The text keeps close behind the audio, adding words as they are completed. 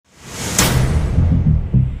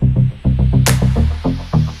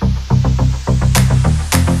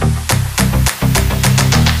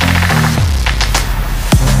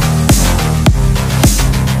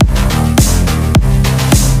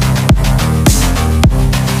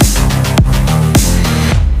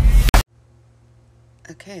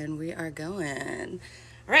Okay, and we are going.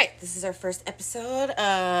 All right, this is our first episode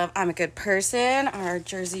of I'm a Good Person, our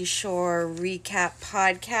Jersey Shore recap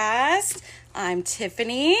podcast. I'm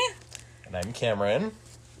Tiffany. And I'm Cameron.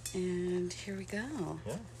 And here we go.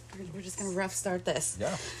 Yeah. We're just going to rough start this.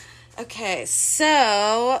 Yeah. Okay, so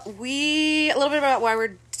a little bit about why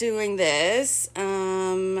we're doing this,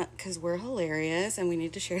 because we're hilarious and we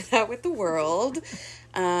need to share that with the world.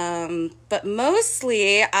 But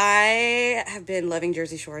mostly, I have been loving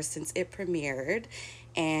Jersey Shore since it premiered,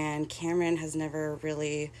 and Cameron has never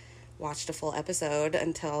really watched a full episode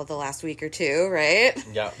until the last week or two, right?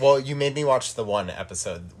 Yeah. Well, you made me watch the one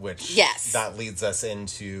episode, which yes, that leads us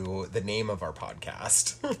into the name of our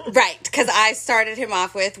podcast. Right, because I started him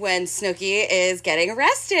off with when Snooki is getting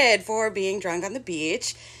arrested for being drunk on the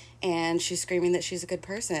beach, and she's screaming that she's a good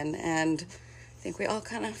person, and I think we all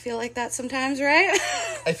kind of feel like that sometimes, right?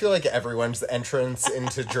 I feel like everyone's entrance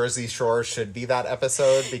into Jersey Shore should be that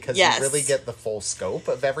episode because yes, you really get the full scope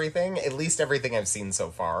of everything, at least everything I've seen so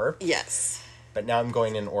far. Yes. But now I'm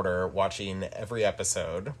going in order, watching every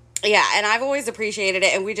episode. Yeah, and I've always appreciated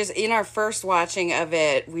it, and we just, in our first watching of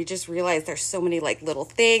it, we just realized there's so many, like, little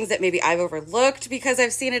things that maybe I've overlooked because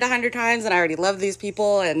I've seen it 100 times, and I already love these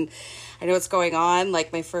people, and I know what's going on.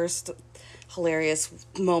 Like, my first hilarious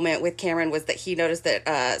moment with Cameron was that he noticed that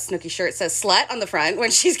Snooki's shirt says slut on the front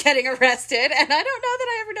when she's getting arrested, and I don't know that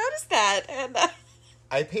I ever noticed that. And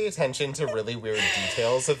I pay attention to really weird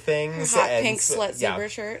details of things. Hot pink slut zebra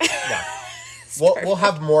shirt. Yeah. We'll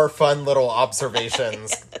have more fun little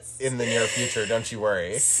observations in the near future, don't you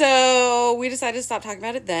worry. So we decided to stop talking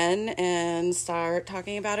about it then and start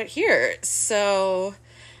talking about it here. So,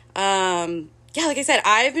 yeah, like I said,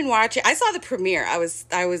 I've been watching. I saw the premiere. I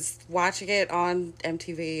was watching it on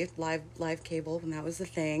MTV live cable when that was the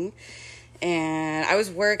thing, and I was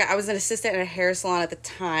an assistant at a hair salon at the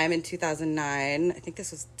time in 2009. I think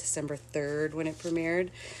this was December 3rd when it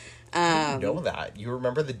premiered. You know that. You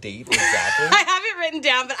remember the date exactly? I have it written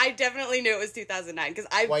down, but I definitely knew it was 2009 because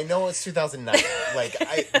Well, I know it's 2009.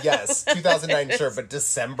 Yes, 2009, sure, but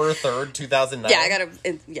December 3rd, 2009? Yeah,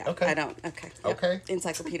 Okay. I don't, okay. Yep. Okay.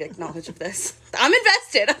 Encyclopedic knowledge of this. I'm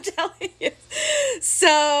invested, I'm telling you.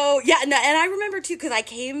 So, yeah, no, and I remember too, because I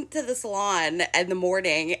came to the salon in the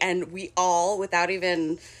morning, and we all, without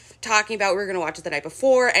even talking about we were going to watch it the night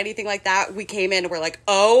before, anything like that, we came in and we're like,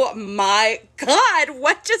 oh my God,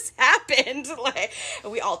 what just happened? Like,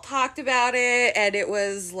 we all talked about it, and it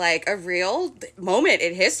was like a real moment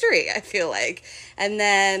in history, I feel like. And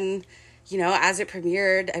then, you know, as it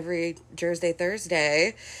premiered every Jersey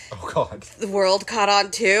Thursday, oh God, the world caught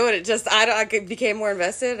on too, and it just, I became more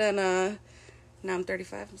invested, and now I'm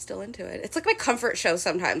 35. I'm still into it. It's like my comfort show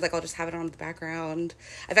sometimes. Like, I'll just have it on in the background.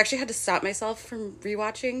 I've actually had to stop myself from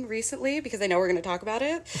rewatching recently because I know we're going to talk about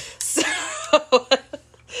it.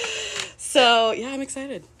 So yeah, I'm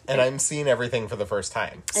excited. And I'm seeing everything for the first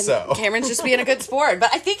time. And so Cameron's just being a good sport. But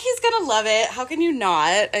I think he's going to love it. How can you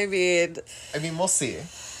not? I mean, we'll see.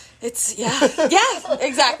 It's, yeah,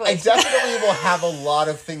 exactly. I definitely will have a lot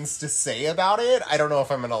of things to say about it. I don't know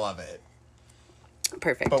if I'm going to love it.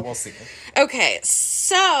 Perfect. But we'll see. Okay,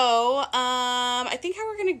 so I think how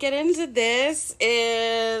we're going to get into this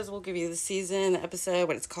is we'll give you the season, the episode,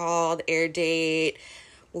 what it's called, air date.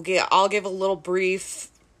 I'll give a little brief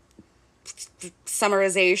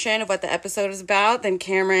summarization of what the episode is about. Then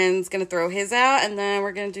Cameron's going to throw his out, and then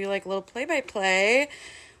we're going to do like a little play-by-play.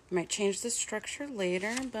 We might change the structure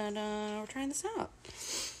later, but we're trying this out.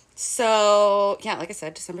 So, yeah, like I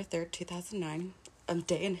said, December 3rd, 2009. A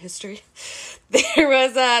day in history. There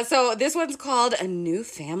was so this one's called A New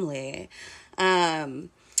Family. So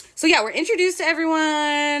yeah, we're introduced to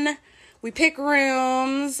everyone. We pick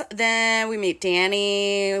rooms. Then we meet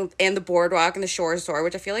Danny and the Boardwalk and the Shore Store,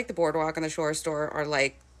 which I feel like the Boardwalk and the Shore Store are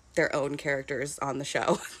like their own characters on the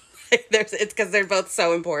show. It's because they're both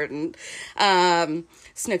so important.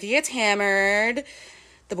 Snooki gets hammered.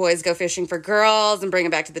 The boys go fishing for girls and bring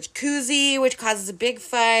them back to the jacuzzi, which causes a big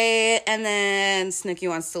fight. And then Snooki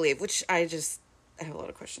wants to leave, which I have a lot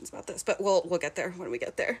of questions about this, but we'll get there when we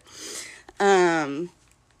get there.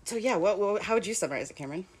 So yeah, how would you summarize it,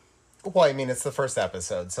 Cameron? Well, it's the first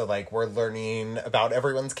episode, so like we're learning about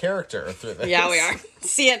everyone's character through this. Yeah, we are.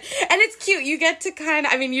 Seeing, and it's cute. You get to kind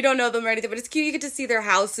of, you don't know them or anything, but it's cute. You get to see their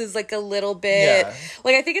houses like a little bit. Yeah.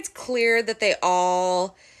 Like, I think it's clear that they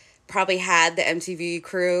all probably had the MTV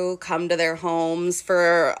crew come to their homes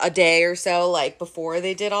for a day or so, like, before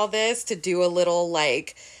they did all this, to do a little,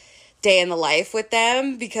 like, day in the life with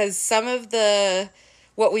them, because some of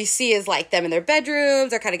what we see is, like, them in their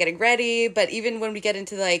bedrooms, they're kind of getting ready, but even when we get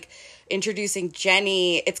into, like, introducing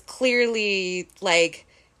Jenny, it's clearly, like,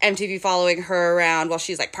 MTV following her around while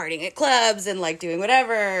she's like partying at clubs and like doing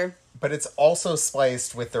whatever. But it's also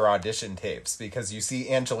spliced with their audition tapes because you see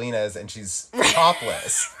Angelina's and she's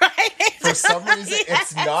topless. Right. For some reason,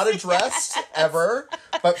 it's not addressed ever,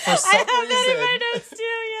 but for some reason,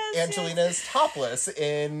 Angelina is topless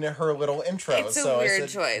in her little intro. It's a weird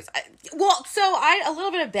choice. A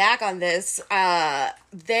little bit of back on this.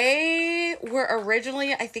 They were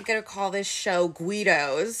originally, I think, going to call this show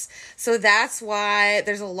Guidos. So that's why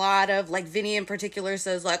there's a lot of, like, Vinny in particular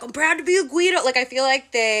says, like, I'm proud to be a Guido. Like, I feel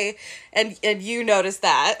like they, and you noticed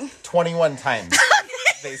that. 21 times.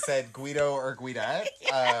 They said Guido or Guidette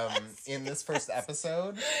in this first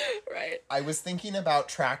episode. Right. I was thinking about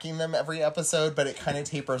tracking them every episode, but it kind of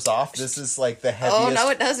tapers off. This is like the heaviest. Oh, no,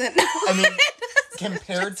 it doesn't. I mean,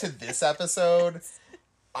 compared to this episode,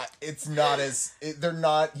 it's not as... they're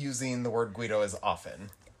not using the word Guido as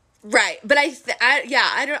often. Right, but I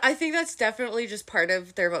think that's definitely just part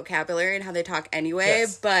of their vocabulary and how they talk anyway.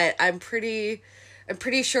 Yes. But I'm pretty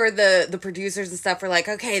sure the producers and stuff were like,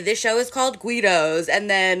 okay, this show is called Guidos, and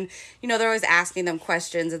then they're always asking them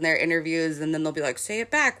questions in their interviews, and then they'll be like, say it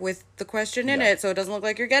back with the question in it, so it doesn't look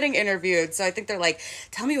like you're getting interviewed. So I think they're like,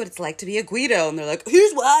 tell me what it's like to be a Guido, and they're like,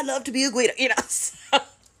 here's why I love to be a Guido, So.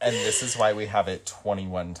 And this is why we have it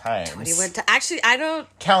 21 times. 21 times. Actually, I don't...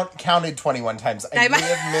 Counted 21 times. I may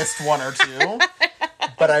have missed one or two,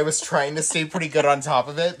 but I was trying to stay pretty good on top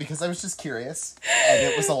of it because I was just curious, and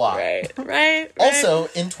it was a lot. Right. Also,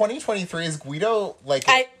 in 2023, is Guido like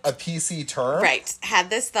a PC term? Right. Had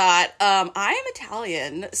this thought. I am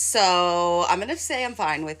Italian, so I'm going to say I'm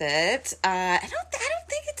fine with it. I don't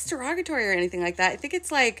think it's derogatory or anything like that. I think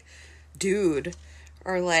it's like, dude...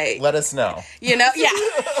 Or like... Let us know. Yeah.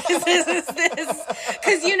 Because,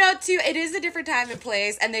 too, it is a different time and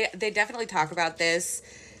place. And they definitely talk about this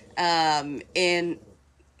in...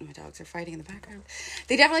 My dogs are fighting in the background.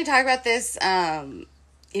 They definitely talk about this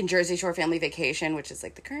in Jersey Shore Family Vacation, which is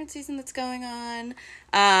like the current season that's going on.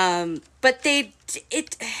 But they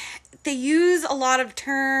use a lot of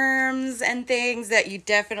terms and things that you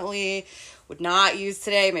definitely... would not use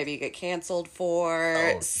today. Maybe you get canceled for.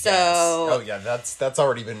 Yes. Oh yeah, that's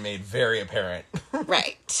already been made very apparent.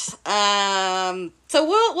 Right. So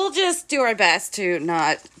we'll just do our best to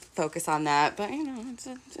not focus on that. But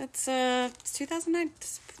it's 2009.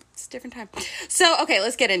 It's a different time. So okay,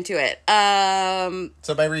 let's get into it.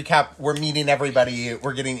 So by recap, we're meeting everybody.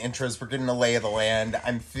 We're getting intros. We're getting a lay of the land.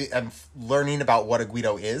 I'm learning about what a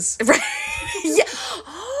Guido is. Right. Yeah.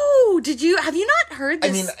 Have you not heard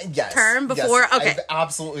this term before? Yes, okay. I've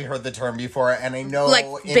absolutely heard the term before, and I know like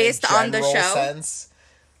in based a on the show sense,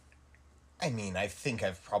 I mean, I think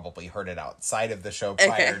I've probably heard it outside of the show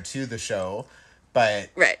prior to the show, but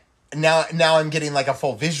right. Now I'm getting like a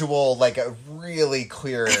full visual, like a really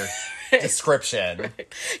clear description.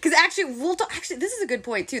 Because actually, this is a good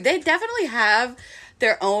point too. They definitely have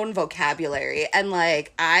their own vocabulary, and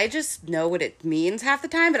like I just know what it means half the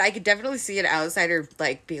time, but I could definitely see an outsider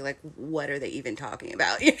like be like, what are they even talking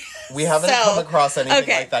about? We haven't come across anything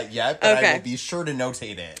like that yet, but I will be sure to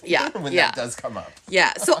notate it when that does come up.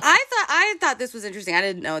 Yeah. So I thought this was interesting. I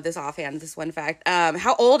didn't know this offhand, this one fact.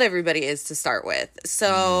 How old everybody is to start with.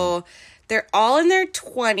 So they're all in their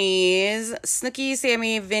 20s. Snooki,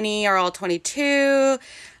 Sammy, Vinny are all 22.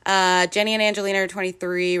 Jenny and Angelina are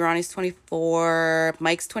 23, Ronnie's 24,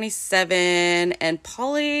 Mike's 27, and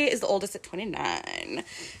Polly is the oldest at 29.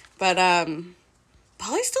 But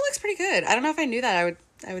Polly still looks pretty good. I don't know if I knew that.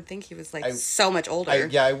 I would think he was like so much older.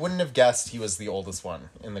 I wouldn't have guessed he was the oldest one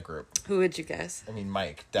in the group. Who would you guess? I mean,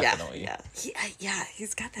 Mike, definitely. Yeah.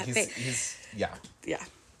 He's got that face. Yeah.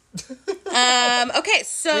 Okay,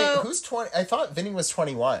 so... Wait, who's 20? I thought Vinny was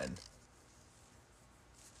 21.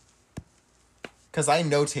 Because I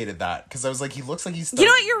notated that. Because I was like, he looks like he's 30. You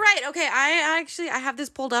know what? You're right. Okay, I have this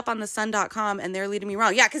pulled up on the sun.com and they're leading me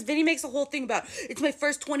wrong. Yeah, because Vinny makes a whole thing about, it's my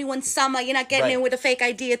first 21 summer. You're not getting in with a fake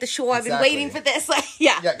ID at the shore. Exactly. I've been waiting for this. Like,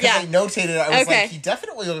 yeah. Yeah, because I notated it. I was like, he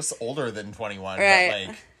definitely looks older than 21. Right.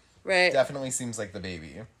 But, like, definitely seems like the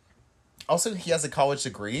baby. Also, he has a college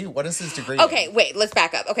degree. What is his degree? Okay, wait, let's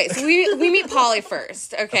back up. Okay, so we meet Polly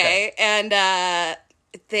first, okay? And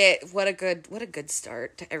what a good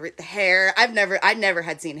start to the hair. I'd never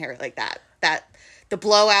had seen hair like that. The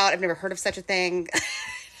blowout, I've never heard of such a thing.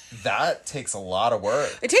 That takes a lot of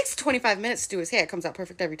work. It takes 25 minutes to do his hair. It comes out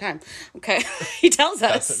perfect every time. Okay. He tells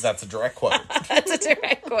us. That's a direct quote. That's a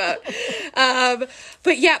direct quote.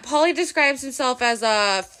 But yeah, Paulie describes himself as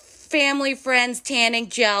a family, friends, tanning,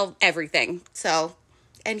 gel, everything. So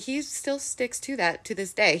and he still sticks to that to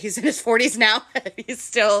this day. He's in his 40s now. He's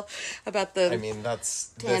still about the. I mean,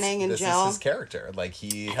 that's tanning and this gel. is his character. Like,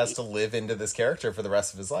 he has to live into this character for the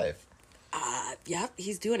rest of his life. Yep,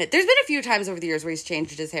 he's doing it. There's been a few times over the years where he's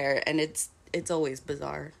changed his hair, and it's always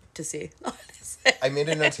bizarre to see. I made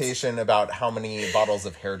a notation about how many bottles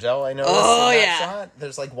of hair gel I noticed Oh, in that yeah. shot.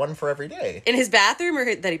 There's like one for every day. In his bathroom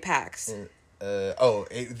or that he packs?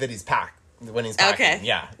 That he's packed. When he's packing. Okay.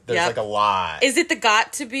 Yeah. There's Yep. like a lot. Is it the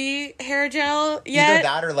got to be hair gel yet? Either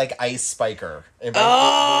that or like ice spiker. Remember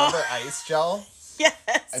ice gel? Yes.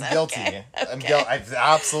 I'm guilty. Okay. I've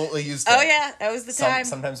absolutely used it. Oh yeah, that was the time.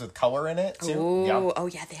 Sometimes with color in it too. Ooh, Yeah. oh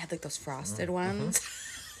yeah, they had like those frosted ones.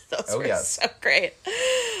 Those Oh, were yes. so great. Those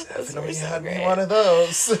were Definitely so had great. one of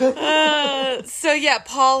those. So yeah,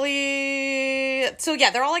 Polly. So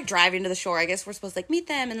yeah, they're all like driving to the shore. I guess we're supposed to like meet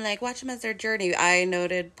them and like watch them as their journey. I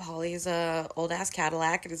noted Polly's old ass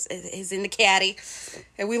Cadillac is in the caddy,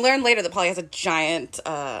 and we learned later that Polly has a giant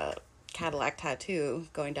Cadillac tattoo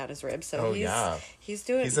going down his ribs. So he's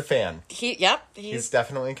doing. He's a fan. He's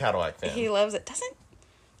Definitely a Cadillac fan. he loves it. Doesn't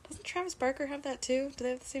Travis Barker have that too? Do they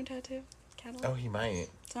have the same tattoo? Cadillac? Oh, he might.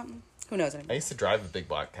 Something. Who knows I anymore? used to drive a big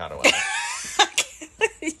black Cadillac.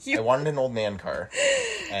 I wanted an old man car,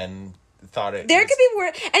 and thought it. There was- could be more,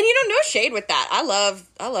 and no shade with that. I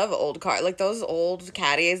love old car, like those old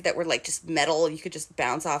caddies that were like just metal. You could just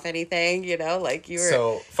bounce off anything, like you were.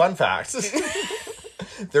 So, fun fact: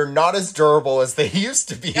 they're not as durable as they used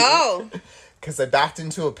to be. Oh, Because I backed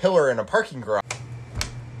into a pillar in a parking garage.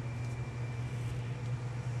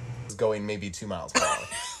 Going maybe 2 miles per hour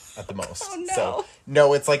at the most. Oh, no. So,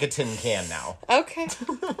 no, it's like a tin can now. okay.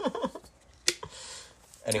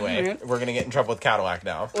 Anyway, Alright. we're going to get in trouble with Cadillac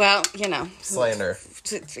now. Well, Slander.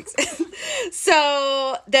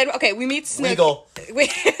 So then, okay, we meet Snooki. Legal.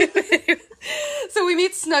 So we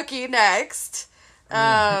meet Snooki next.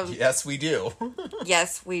 Yes, we do.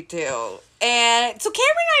 Yes, we do. And so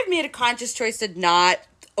Cameron and I have made a conscious choice to not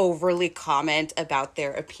overly comment about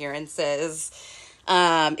their appearances.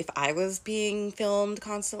 If I was being filmed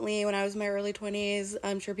constantly when I was in my early 20s,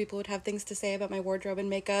 I'm sure people would have things to say about my wardrobe and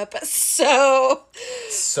makeup. So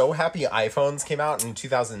Happy iPhones came out in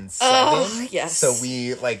 2007. Oh, yes. So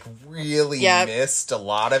we really Yep. missed a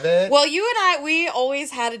lot of it. well, you and we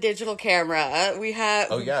always had a digital camera. We have,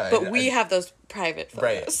 Oh, yeah. but we have those private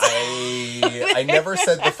Right. photos. I never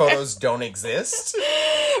said the photos don't exist,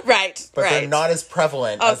 Right. but right. they're not as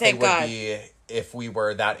prevalent Oh, as they thank would God. be if we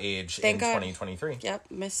were that age Thank in God. 2023. Yep,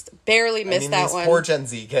 barely missed that these one. poor Gen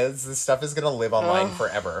Z kids, this stuff is going to live online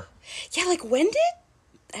forever. Yeah, when did?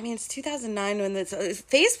 It's 2009 when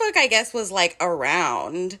Facebook, I guess, was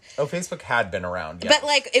around. Oh, Facebook had been around, yeah.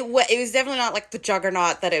 But it was definitely not the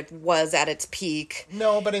juggernaut that it was at its peak.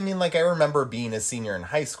 No, but I remember being a senior in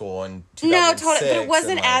high school in No, 2006. totally. But it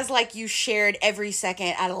wasn't and, as you shared every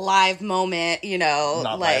second at a live moment,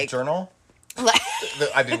 not Live Journal.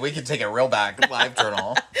 We could take it real back. Live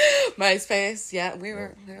Journal. MySpace. Yeah, we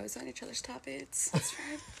were always on each other's top eights. That's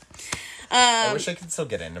right. I wish I could still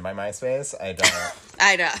get into my MySpace. I don't.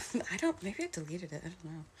 I don't. Maybe I deleted it. I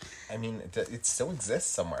don't know. It still exists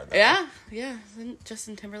somewhere, though. Yeah. Didn't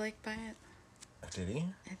Justin Timberlake buy it? Did he?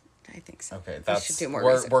 I think so. Okay, We should do more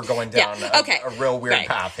we're research. going down a real weird Right.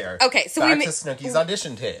 path here. Okay, so back we to Snooki's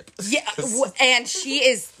audition tape. Yeah, and she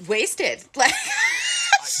is wasted.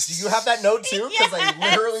 Do you have that note too? Because I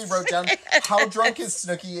literally wrote down how drunk is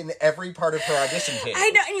Snooki in every part of her audition tape. I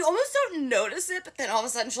know, and you almost don't notice it, but then all of a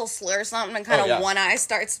sudden she'll slur something and kind of one eye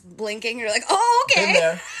starts blinking. You're like, oh, okay. Been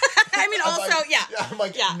there. I'm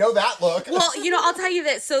like, know that look. Well, I'll tell you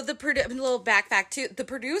this. So a little back fact too. The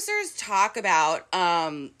producers talk about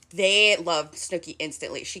they loved Snooki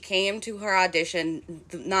instantly. She came to her audition,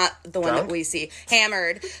 not the one Drunk? that we see,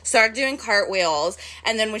 hammered, started doing cartwheels,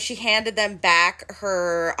 and then when she handed them back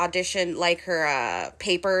her audition, her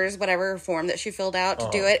papers, whatever form that she filled out to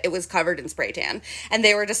do it, it was covered in spray tan. And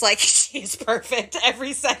they were just like, she's perfect.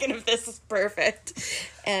 Every second of this is perfect.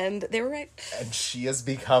 And they were right. And she has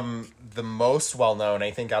become the most well-known,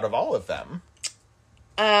 I think, out of all of them.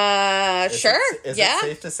 Sure. Is yeah. it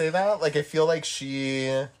safe to say that? I feel like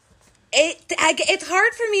she... It's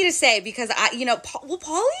hard for me to say because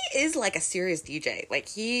Paulie is a serious DJ.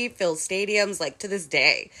 He fills stadiums to this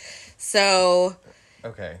day. So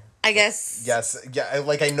Okay. I guess Yes. Yeah.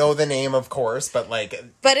 I know the name, of course, but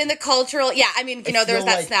But in the cultural, there was that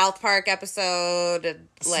like South Park episode. And,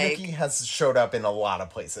 Snooki has showed up in a lot of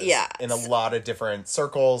places. Yeah. In a lot of different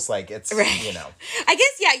circles. It's Right. I guess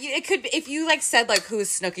it could be, if you said who is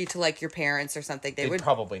Snooki to your parents or something, they would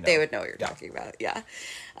probably know. They would know what you're talking about. Yeah.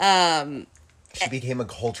 She became a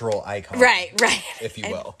cultural icon. Right. If you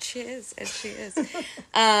will. She is.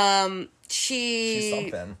 She's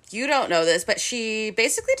something. You don't know this, but she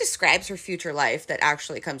basically describes her future life that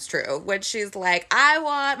actually comes true. When she's like, I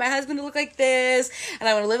want my husband to look like this, and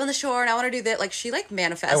I want to live on the shore, and I want to do that. Like, she, like,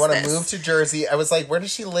 manifests I want this. to move to Jersey. I was like, where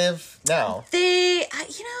does she live now? Because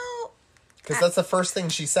that's the first thing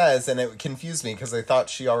she says, and it confused me because I thought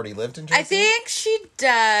she already lived in Jersey. I think she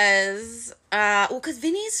does. Because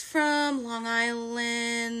Vinny's from Long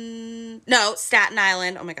Island. No, Staten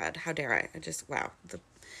Island. Oh my God, how dare I? Wow.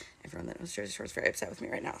 Everyone that knows Jersey Shore is very upset with me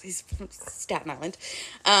right now. He's from Staten Island.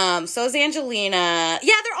 So is Angelina.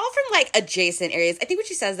 Yeah, they're all from, like, adjacent areas. I think when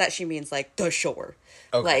she says that, she means, like, the shore.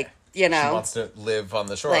 Okay. Like, you know. She wants to live on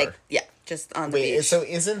the shore. Like, yeah, just on the beach. So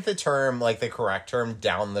isn't the term, like, the correct term,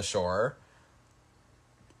 down the shore?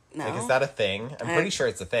 No. Like, is that a thing? I'm pretty sure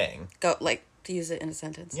it's a thing. Go, like, to use it in a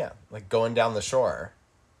sentence. Yeah, like going down the shore.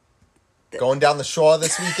 Going down the shore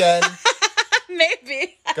this weekend.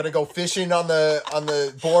 Maybe. Gonna go fishing on the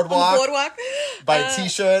boardwalk. On the boardwalk. Buy a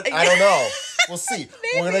t-shirt. I don't know. We'll see.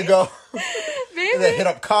 We're gonna go. Maybe. We're gonna hit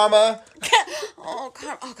up Karma. Oh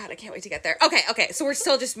God, I can't wait to get there. Okay. So we're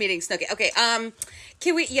still just meeting Snooki. Okay.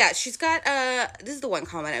 Can we? Yeah, she's got. This is the one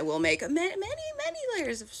comment I will make. Many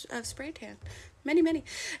layers of spray tan. Many.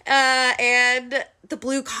 And the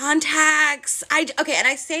blue contacts. And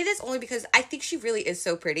I say this only because I think she really is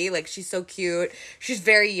so pretty. Like, she's so cute. She's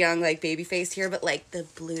very young, like, baby-faced here. But, like, the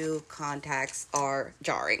blue contacts are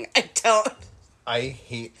jarring. I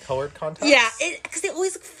hate colored contacts. Yeah, because they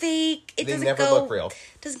always look fake. They never look real.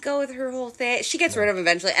 Doesn't go with her whole thing. She gets rid of them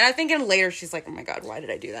eventually. And I think later she's like, oh my God, why did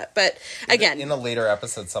I do that? But again. In a later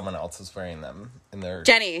episode, someone else was wearing them. In their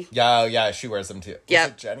Jenny. Yeah, she wears them too. Yeah.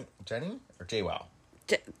 Was it Jenny or JWoww?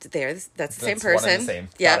 That's the same person. One and the same.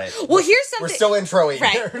 Yeah. Got it. Well, here's something. We're still introing.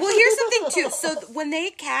 Right. Well, here's something too. So when they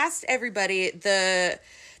cast everybody, the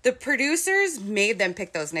producers made them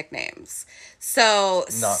pick those nicknames. So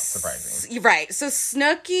not surprising. Right. So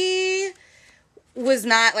Snooki was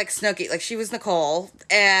not like Snooki, like she was Nicole,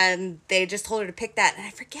 and they just told her to pick that. And I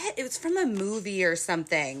forget, it was from a movie or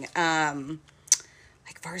something.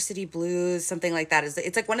 Like Varsity Blues, something like that.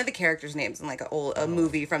 It's like one of the characters' names in like a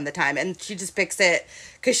movie from the time, and she just picks it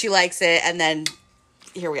because she likes it, and then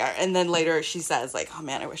here we are. And then later she says like, oh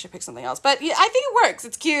man, I wish I picked something else. But yeah, I think it works.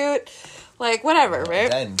 It's cute. Like, whatever, right?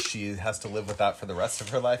 Then she has to live with that for the rest of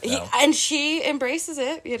her life now. And she embraces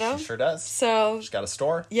it, you know? She sure does. So she's got a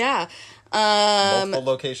store. Yeah. Multiple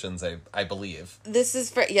locations, I believe. This is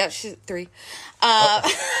for, she's 3.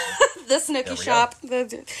 The Snooki shop.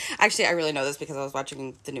 Actually, I really know this because I was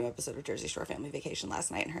watching the new episode of Jersey Shore Family Vacation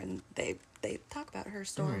last night, and they talk about her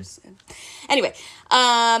stores. And anyway,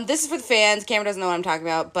 this is for the fans. Cameron doesn't know what I'm talking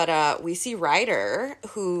about, but we see Ryder,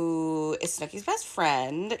 who is Snooki's best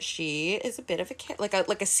friend. She is a bit of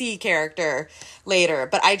a C character later,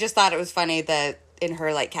 but I just thought it was funny that in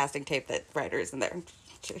her like casting tape that Ryder isn't there.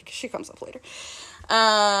 She comes up later.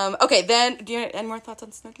 Okay, then do you have any more thoughts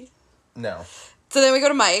on Snooki? No. So then we go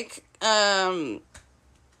to Mike. I'm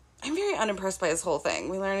very unimpressed by his whole thing.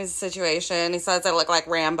 We learn his situation. He says I look like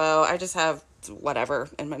Rambo. I just have whatever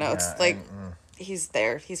in my notes. Yeah, he's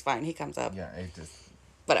there. He's fine. He comes up. Yeah, I just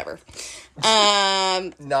whatever.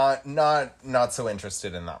 Not so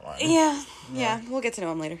interested in that one. Yeah. We'll get to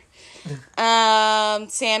know him later.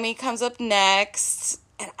 Sammy comes up next,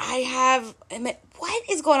 and what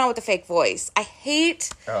is going on with the fake voice? I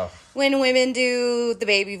hate when women do the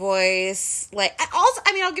baby voice. Like,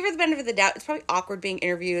 I'll give her the benefit of the doubt. It's probably awkward being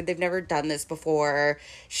interviewed. They've never done this before.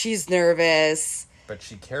 She's nervous. But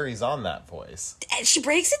she carries on that voice. She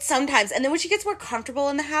breaks it sometimes. And then when she gets more comfortable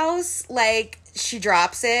in the house, like, she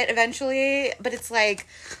drops it eventually. But it's like,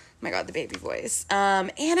 oh my God, the baby voice.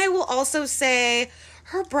 And I will also say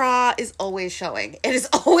her bra is always showing. It is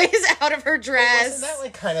always out of her dress. Wasn't that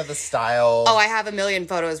like kind of the style? Oh, I have a million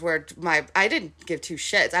photos where I didn't give 2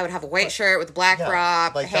 shits. I would have a white shirt with a black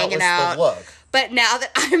bra like hanging that was out. The look. But now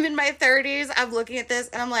that I'm in my 30s, I'm looking at this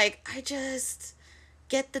and I'm like, I just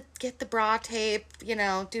get the bra tape,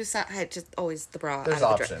 do something. I just always the bra. There's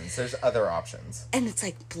out of options. There's other options. And it's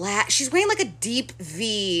like black. She's wearing like a deep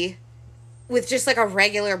V with just like a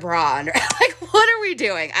regular bra under. Like, what are we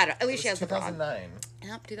doing? I don't. At least she has the bra. 2009.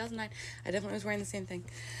 Yep, 2009. I definitely was wearing the same thing.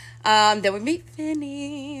 Then we meet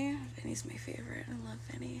Vinny. Vinny's my favorite. I love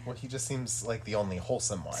Vinny. Well, he just seems like the only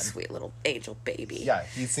wholesome one. Sweet little angel baby. Yeah,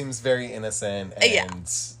 he seems very innocent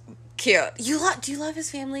and cute. Do you love his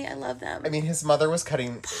family? I love them. I mean, his mother was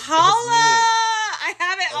cutting Paula. I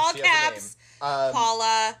have it all caps.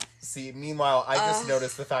 Paula. See, meanwhile, I just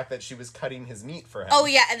noticed the fact that she was cutting his meat for him. Oh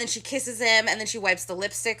yeah, and then she kisses him, and then she wipes the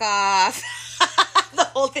lipstick off. The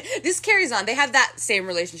whole thing. This carries on. They have that same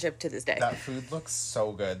relationship to this day. That food looks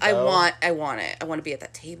so good, though. I want it. I want to be at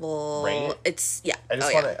that table. Right? It's, yeah. I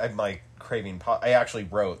just want to, I'm like craving, I actually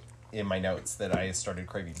wrote in my notes that I started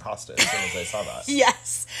craving pasta as soon as I saw that.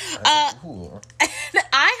 Yes. Ooh.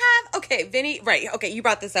 Okay, Vinny, right, okay, you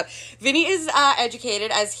brought this up. Vinny is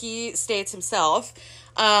educated, as he states himself.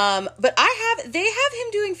 But they have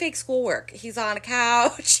him doing fake schoolwork. He's on a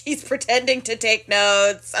couch. He's pretending to take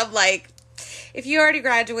notes. I'm like, if you already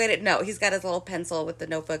graduated, no, he's got his little pencil with the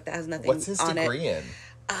notebook that has nothing on it. What's his degree in?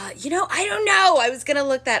 I don't know. I was going to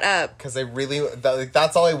look that up. Because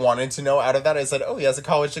that's all I wanted to know out of that. I said, oh, he has a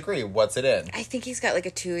college degree. What's it in? I think he's got like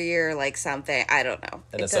a 2-year, like something. I don't know.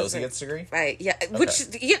 An associate's degree? Right, yeah. Okay. Which,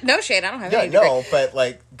 no shade, I don't have any degree. No, but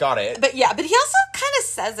like, got it. But he also kind of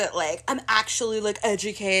says it like, I'm actually like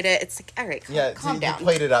educated. It's like, all right, calm down. You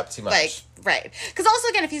played it up too much. Like, right. Because also,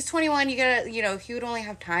 again, if he's 21, you gotta, he would only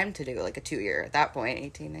have time to do like a 2-year at that point,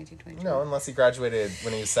 18, 19, 20. No, unless he graduated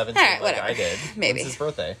when he was 17, right, like I did. Maybe. When's his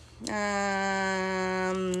birthday?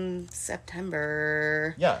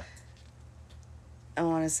 September. Yeah. I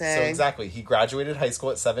want to say. So exactly, he graduated high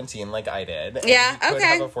school at 17, like I did. Yeah. He could okay.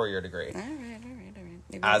 have a 4-year degree. All right.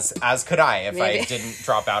 Maybe. As could I if I didn't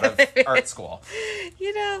drop out of art school.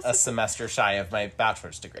 A semester shy of my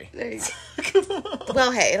bachelor's degree. There you go.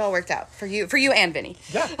 Well, hey, it all worked out for you and Vinny.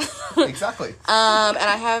 Yeah, exactly. And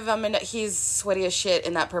I have he's sweaty as shit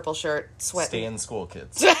in that purple shirt. Stay in school,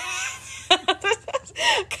 kids.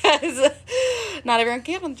 Because not everyone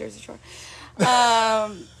can get on the Jersey Shore.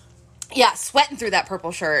 Yeah, sweating through that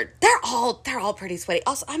purple shirt. They're all pretty sweaty.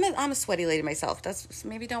 Also, I'm a sweaty lady myself. That's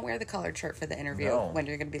maybe don't wear the colored shirt for the interview when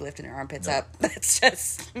you're going to be lifting your armpits up. That's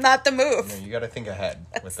just not the move. No, you got to think ahead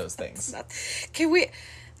with those things.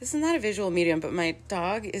 This is not a visual medium, but my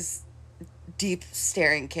dog is deep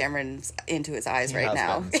staring Cameron into his eyes right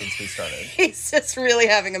now. Been since we started. He's just really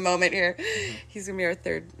having a moment here. Mm-hmm. He's going to be our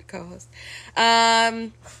third co-host.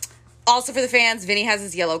 Also for the fans, Vinny has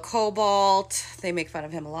his yellow Cobalt. They make fun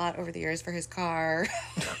of him a lot over the years for his car,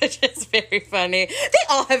 which is very funny. They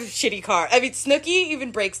all have shitty cars. I mean, Snooki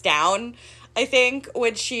even breaks down, I think,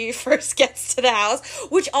 when she first gets to the house,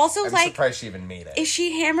 which also, I'm surprised she even made it. Is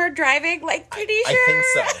she hammered driving? Like, pretty sure? I think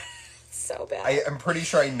so. So bad. I'm pretty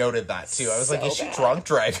sure I noted that, too. I was like, is she drunk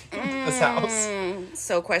driving to this house?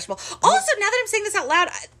 So questionable. Also, now that I'm saying this out loud,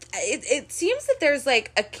 it seems that there's,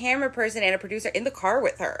 like, a camera person and a producer in the car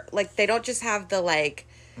with her. Like, they don't just have the, like...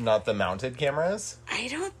 Not the mounted cameras? I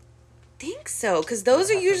don't think so, because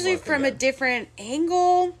those are usually from a different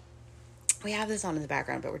angle. We have this on in the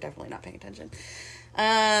background, but we're definitely not paying attention.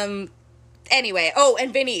 Anyway,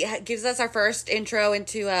 and Vinny gives us our first intro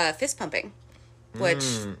into fist pumping, which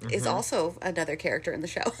is also another character in the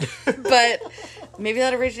show. But maybe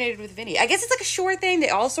that originated with Vinny. I guess it's like a Shore thing. They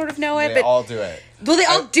all sort of know it. They all do it. Well, they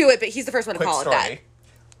all do it, but he's the first one to call story. it that.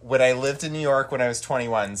 When I lived in New York when I was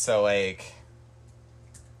 21, so like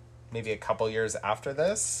maybe a couple years after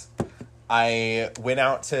this, I went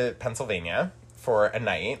out to Pennsylvania for a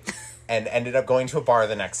night and ended up going to a bar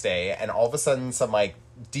the next day, and all of a sudden some like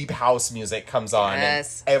deep house music comes on, and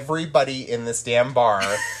everybody in this damn bar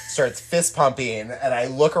starts fist pumping, and I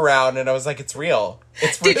look around and I was like, it's real.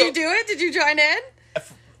 It's real. Did you do it? Did you join in?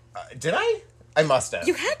 Did I? I must have.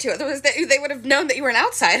 You had to. Otherwise, they would have known that you were an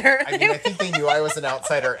outsider. I mean, I think they knew I was an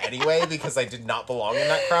outsider anyway because I did not belong in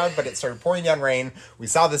that crowd, but it started pouring down rain. We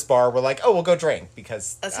saw this bar. We're like, oh, we'll go drink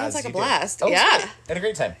because... That sounds like a blast. Oh, yeah. I had a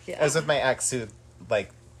great time. Yeah. I was with my ex who,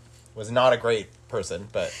 like, was not a great person,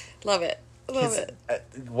 but... Love it.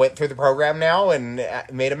 Went through the program now and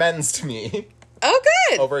made amends to me. Oh,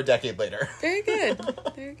 good. Over a decade later. Very good.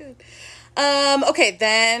 Very good. Okay,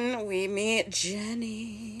 then we meet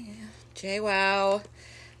Jenny. JWoww.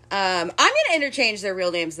 I'm going to interchange their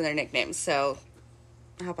real names and their nicknames, so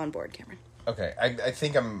hop on board, Cameron. Okay, I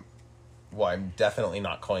think I'm definitely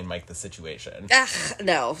not calling Mike the Situation.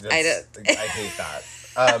 No, I don't. I hate that.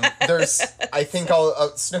 I think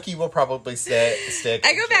Snooki will probably stick.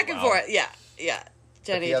 I go back and forth. Yeah.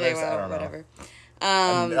 Jenny, JWoww, whatever.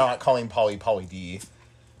 I'm not calling Polly D.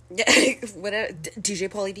 Yeah, whatever. DJ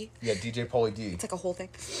Pauly D. Yeah, DJ Pauly D. It's like a whole thing.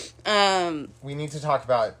 We need to talk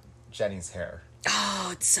about Jenny's hair. Oh,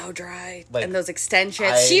 it's so dry. Like, and those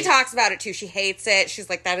extensions. She talks about it too. She hates it. She's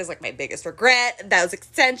like, that is like my biggest regret. Those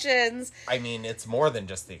extensions. I mean, it's more than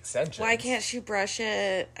just the extensions. Why can't she brush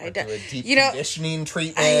it? Do a deep conditioning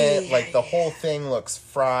treatment. The whole thing looks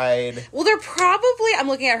fried. Well, they're probably, I'm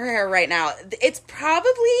looking at her hair right now. It's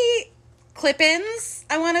probably clip-ins,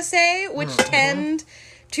 I want to say, which tend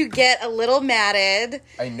to get a little matted.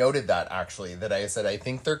 I noted that, actually, that I said I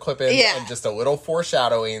think they're clip-ins and just a little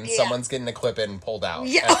foreshadowing. Someone's getting a clip-in pulled out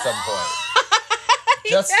at some point.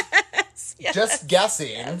 Just guessing.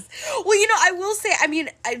 Yes. Well, you know, I will say, I mean,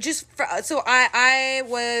 I'm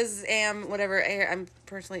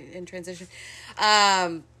personally in transition.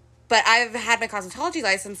 But I've had my cosmetology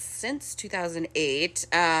license since 2008.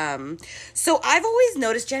 So I've always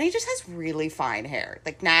noticed Jenny just has really fine hair.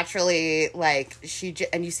 Like, naturally, like,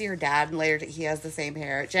 and you see her dad, and later he has the same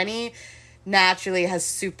hair. Jenny naturally has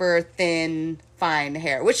super thin, fine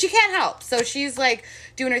hair, which she can't help. So she's, like,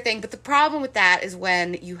 doing her thing. But the problem with that is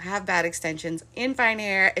when you have bad extensions in fine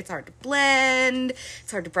hair, it's hard to blend. It's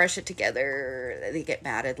hard to brush it together. They get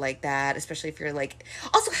matted like that, especially if you're, like...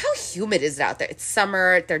 Also, how humid is it out there? It's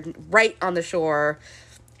summer. They're right on the shore.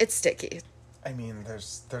 It's sticky. I mean,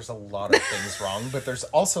 there's a lot of things wrong, but there's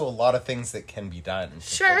also a lot of things that can be done to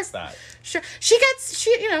fix that. Sure. Everyone's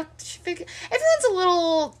a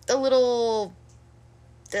little,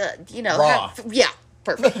 raw.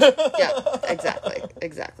 Perfect. Yeah,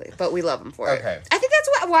 exactly. But we love them for it. Okay. I think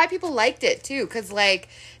that's why people liked it, too, because, like,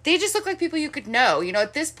 they just look like people you could know. You know,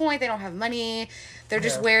 at this point, they don't have money. They're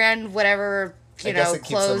just wearing whatever, guess it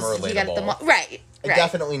clothes keeps them you get at the relatable. mall. Right. I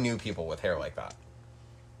definitely knew people with hair like that.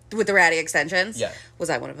 With the ratty extensions? Yeah. Was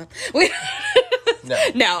I one of them?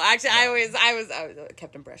 No, actually, I was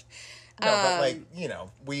kept them brushed. No, but, like, you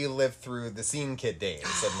know, we lived through the Scene Kid days,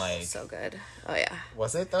 and, like... So good. Oh, yeah.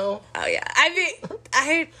 Was it, though? Oh, yeah. I mean,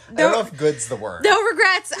 I don't know if good's the word. No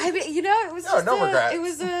regrets. I mean, you know, it was no regrets. It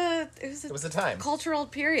was a time. Cultural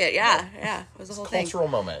period. Yeah. It was a whole thing. Cultural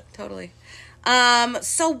moment. Totally.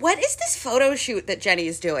 So what is this photo shoot that Jenny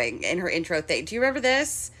is doing in her intro thing? Do you remember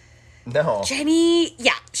this? No. Jenny,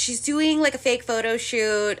 she's doing, like, a fake photo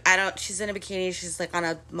shoot. She's in a bikini. She's, like, on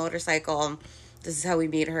a motorcycle. This is how we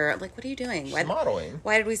meet her. I'm like, what are you doing? She's modeling.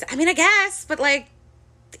 Why did we... I mean, I guess, but, like,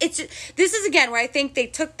 this is, again, where I think they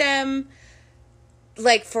took them,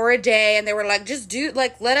 like, for a day, and they were like, just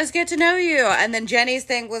let us get to know you. And then Jenny's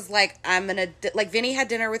thing was, like, like, Vinny had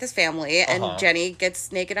dinner with his family, and Jenny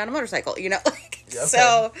gets naked on a motorcycle, you know? Like, okay.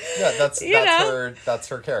 So... Yeah, that's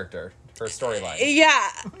her character. Her storyline. Yeah.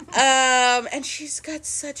 And she's got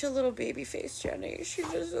such a little baby face, Jenny. She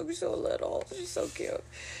just looks so little. She's so cute.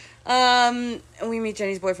 And we meet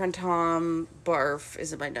Jenny's boyfriend, Tom. Barf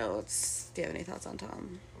is in my notes. Do you have any thoughts on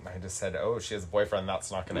Tom? I just said, she has a boyfriend.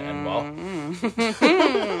 That's not going to end well.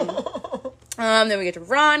 Then we get to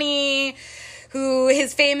Ronnie, who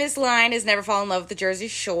his famous line is never fall in love with the Jersey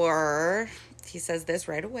Shore. He says this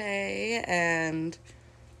right away, and...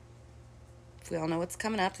 we all know what's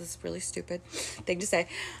coming up. This is a really stupid thing to say.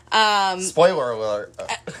 Spoiler alert. Yep.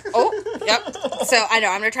 So, I know,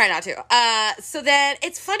 I'm going to try not to. So then,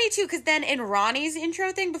 it's funny, too, because then in Ronnie's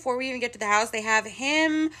intro thing, before we even get to the house, they have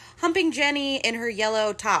him humping Jenny in her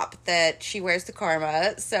yellow top that she wears to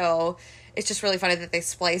Karma. So, it's just really funny that they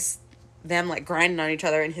splice them, like, grinding on each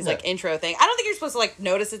other in his, like, intro thing. I don't think you're supposed to, like,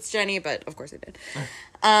 notice it's Jenny, but of course they did.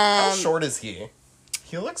 How short is he?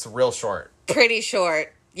 He looks real short. Pretty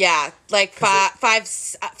short. Yeah, like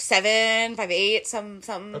 5'7", 5'8",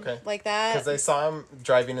 something like that. Because I saw him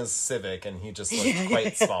driving his Civic, and he just looked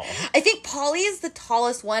quite small. I think Paulie is the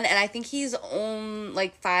tallest one, and I think he's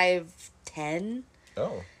like 5'10".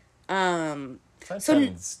 Oh.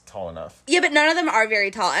 5'10's tall enough. Yeah, but none of them are very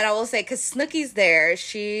tall, and I will say, because Snooki's there,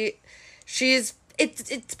 it's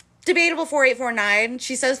debatable 4'8", 4'9".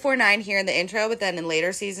 She says 4'9" here in the intro, but then in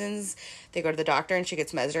later seasons, they go to the doctor and she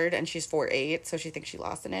gets measured and she's 4'8", so she thinks she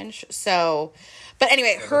lost an inch. So, but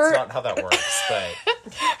anyway, that's not how that works, but...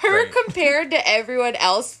 her compared to everyone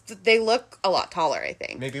else, they look a lot taller, I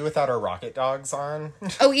think. Maybe without her rocket dogs on.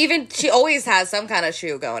 She always has some kind of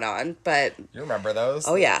shoe going on, but... You remember those?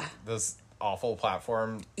 Oh, yeah. Those awful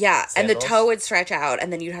platform sandals? And the toe would stretch out,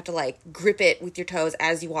 and then you'd have to, like, grip it with your toes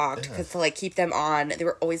as you walked, because to, like, keep them on. They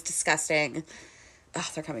were always disgusting. Ugh,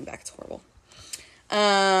 they're coming back. It's horrible.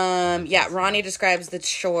 Ronnie describes the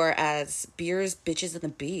shore as beers, bitches, and the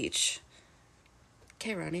beach.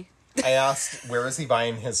 Okay, Ronnie. I asked, where is he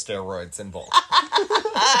buying his steroids in bulk?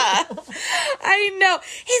 I know.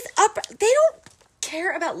 They don't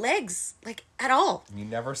care about legs, like, at all. You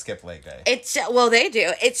never skip leg day. They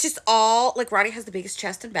do. It's just all, like, Ronnie has the biggest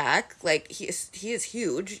chest and back. Like, he is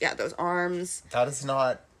huge. Yeah, those arms. That is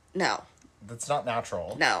not... No. That's not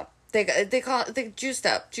natural. No. They call it, they juiced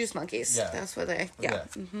up, juice monkeys. Yeah. That's what they, yeah.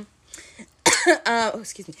 Mm-hmm.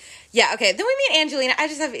 Excuse me. Yeah, okay. Then we meet Angelina. I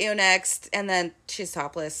just have EO next, and then she's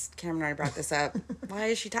topless. Cameron already brought this up. Why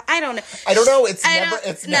is she I don't know. I don't know. It's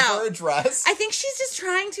never addressed. I think she's just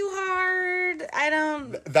trying too hard.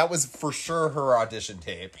 That was for sure her audition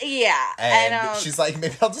tape. Yeah. And she's like,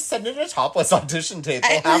 maybe I'll just send in a topless audition tape.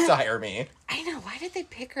 They'll have to hire me. I know. Why did they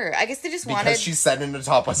pick her? I guess they just wanted... Because she sent in a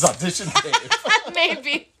topless audition tape.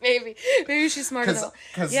 Maybe she's smart enough.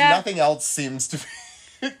 Because nothing else seems to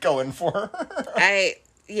be going for her.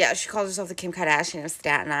 Yeah, she calls herself the Kim Kardashian of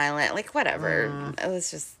Staten Island. Like, whatever.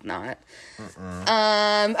 It's just not.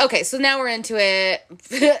 Okay, so now we're into it.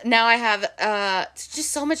 Now I have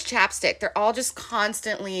just so much chapstick. They're all just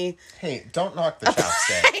constantly... Hey, don't knock the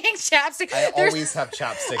chapstick. Applying chapstick. I always have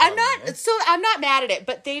chapstick I'm on not mad at it,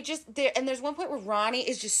 but and there's one point where Ronnie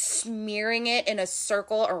is just smearing it in a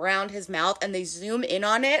circle around his mouth, and they zoom in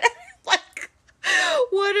on it. Like...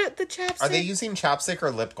 What are the chapstick? Are they using chapstick or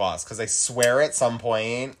lip gloss? Because I swear at some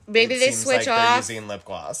point, maybe they switch off. They're using lip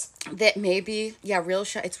gloss. That maybe, yeah,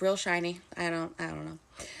 it's real shiny. I don't know.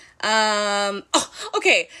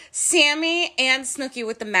 Okay. Sammy and Snooki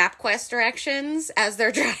with the MapQuest directions as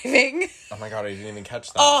they're driving. Oh my god, I didn't even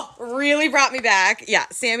catch that. Oh, really brought me back. Yeah,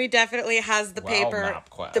 Sammy definitely has the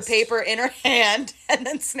paper in her hand, and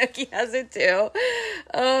then Snooki has it too.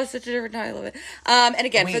 Oh, such a different time. I love it. And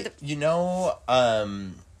again,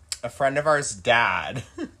 a friend of ours' dad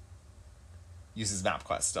uses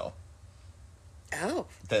MapQuest still. Oh,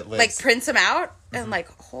 that lives, like prints them out and like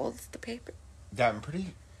holds the paper. Yeah, I'm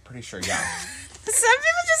pretty sure. Yeah. Some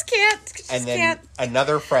people just can't. And then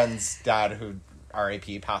another friend's dad, who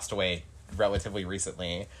R.I.P. passed away relatively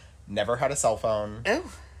recently, never had a cell phone.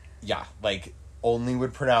 Oh. Yeah, like only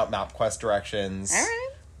would print out MapQuest directions. All right.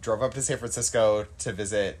 Drove up to San Francisco to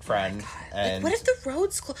visit friend. And like, what if the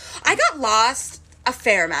roads close? I got lost a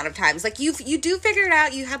fair amount of times. Like you do figure it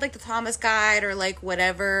out. You had like the Thomas Guide or like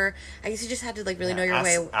whatever. I guess you just had to like really know your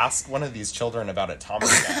way. Ask one of these children about a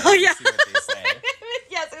Thomas Guide. Oh yeah. See what they say.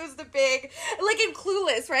 Yes, it was the big, like in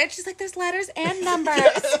Clueless, right? She's like, there's letters and numbers.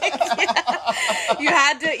 You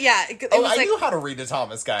had to, yeah. I knew how to read a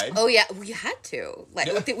Thomas Guide. Oh yeah, we had to.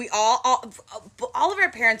 Like we all of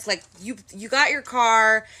our parents, like you got your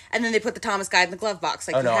car, and then they put the Thomas Guide in the glove box.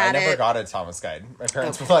 Like, I never got a Thomas Guide. My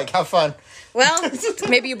parents were like, have fun. Well,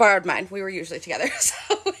 maybe you borrowed mine. We were usually together, so.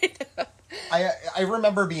 I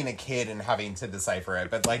remember being a kid and having to decipher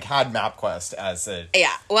it, but like had MapQuest as a...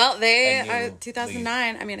 Yeah, well, they are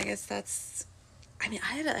 2009. I mean, I guess that's... I mean,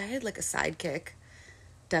 I had like a sidekick.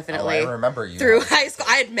 Definitely. Oh, I remember you. Through high school.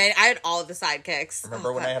 I had all of the sidekicks.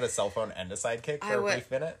 Remember when I had a cell phone and a sidekick for a brief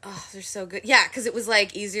minute? Oh, they're so good. Yeah, because it was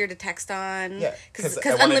like easier to text on. Yeah. Because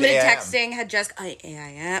unlimited texting had just...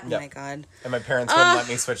 AIM. Oh my god. And my parents wouldn't let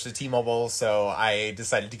me switch to T-Mobile, so I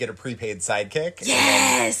decided to get a prepaid sidekick.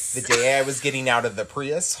 Yes! And the day I was getting out of the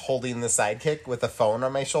Prius, holding the sidekick with a phone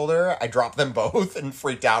on my shoulder, I dropped them both and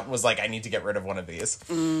freaked out and was like, I need to get rid of one of these.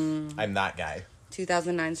 I'm that guy.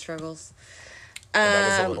 2009 struggles.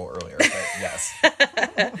 That was a little earlier, but yes.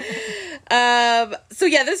 So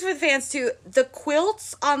yeah, this is for the fans too. The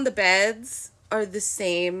quilts on the beds are the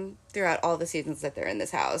same throughout all the seasons that they're in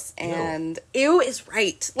this house. And ew is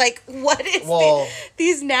right. Like, what is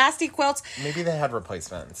these nasty quilts? Maybe they had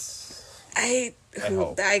replacements. I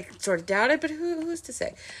sort of doubt it, but who's to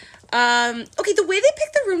say? Okay, the way they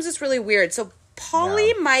pick the rooms is really weird. So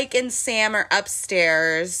Polly, Mike, and Sam are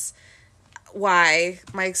upstairs. Why?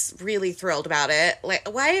 Mike's really thrilled about it. Like,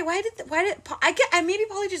 why did maybe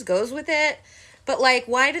Polly just goes with it, but like,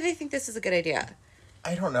 why do they think this is a good idea?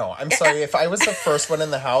 I don't know. I'm sorry. If I was the first one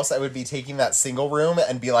in the house, I would be taking that single room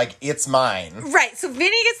and be like, it's mine. Right. So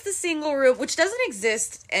Vinny gets the single room, which doesn't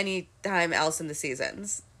exist any time else in the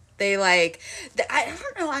seasons. They I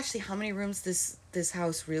don't know actually how many rooms this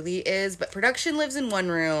house really is, but production lives in one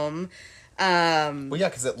room. Well, yeah,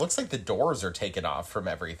 because it looks like the doors are taken off from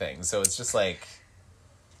everything, so it's just like...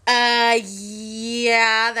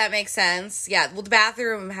 Yeah, that makes sense. Yeah, well, the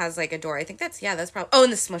bathroom has, like, a door. I think that's probably... Oh,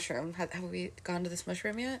 and the smush room. Have we gone to the smush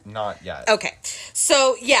room yet? Not yet. Okay.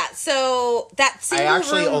 So, yeah, that single room... I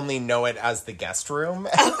actually only know it as the guest room.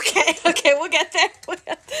 Okay, we'll get there.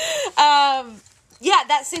 Yeah,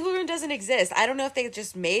 that single room doesn't exist. I don't know if they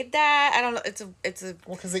just made that. I don't know. It's a...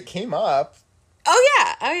 Well, because it came up. Oh,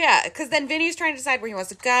 yeah. Because then Vinny's trying to decide where he wants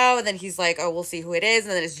to go, and then he's like, oh, we'll see who it is.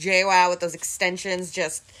 And then it's JWoww with those extensions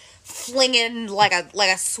just flinging like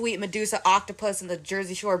a sweet Medusa octopus in the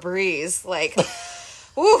Jersey Shore breeze. Like,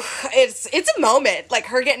 ooh, it's a moment. Like,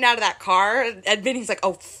 her getting out of that car, and Vinny's like,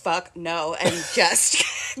 oh, fuck, no, and just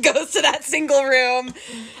goes to that single room.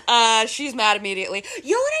 She's mad immediately.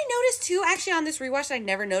 You know what I noticed, too, actually, on this rewatch that I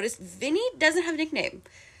never noticed? Vinny doesn't have a nickname.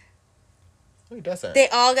 Who doesn't? They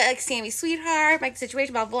all got, like, Sammy Sweetheart, Mike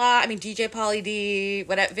Situation, blah, blah. I mean, DJ Pauly D,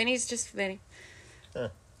 whatever. Vinny's just Vinny. Huh.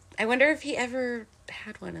 I wonder if he ever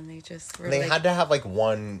had one and they just were They like... had to have, like,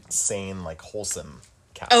 one sane, like, wholesome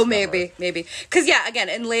cast Oh, member. maybe. Because, yeah, again,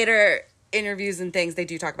 in later interviews and things, they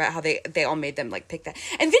do talk about how they all made them, like, pick that.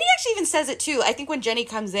 And Vinny actually even says it, too. I think when Jenny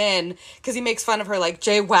comes in, because he makes fun of her, like,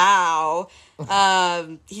 Jay Wow,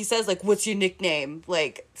 he says, like, what's your nickname?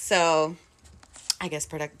 Like, so... I guess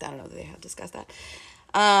I don't know that they have discussed that.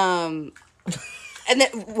 And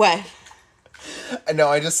then, what? No,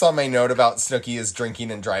 I just saw my note about Snooki is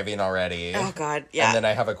drinking and driving already. Oh, God, yeah. And then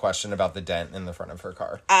I have a question about the dent in the front of her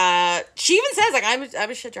car. She even says, like,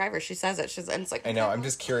 I'm a shit driver. She says it. And it's like... I know, I'm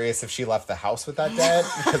just curious if she left the house with that dent,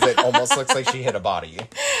 because it almost looks like she hit a body.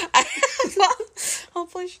 Well,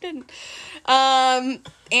 hopefully she didn't.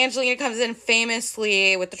 Angelina comes in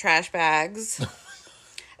famously with the trash bags.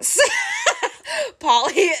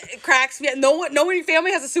 Polly cracks me. No one in your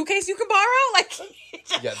family has a suitcase you can borrow? Like,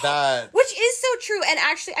 Yeah, that... Which is so true. And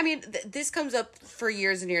actually, I mean, this comes up for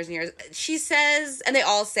years and years and years. She says, and they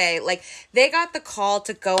all say, like, they got the call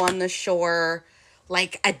to go on the shore,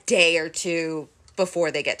 like, a day or two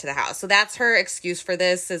before they get to the house. So that's her excuse for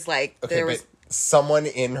this, is, like, Okay, there was... someone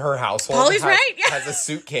in her household Polly's right, yeah. has a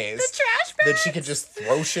suitcase The trash bag that she could just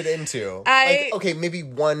throw shit into. I- Like, okay, maybe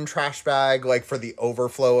one trash bag, like, for the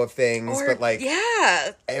overflow of things, but, like...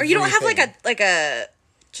 Yeah. Or you don't have, everything. like a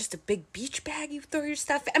just a big beach bag you throw your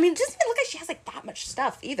stuff in. I mean, it doesn't even look like she has, like, that much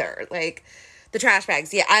stuff, either. Like, the trash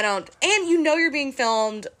bags. Yeah, I don't... And you know you're being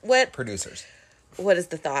filmed. What Producers. is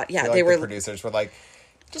the thought? Yeah, Like, they were... the producers were like,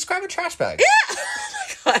 just grab a trash bag. Yeah!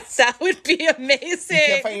 God, that would be amazing. You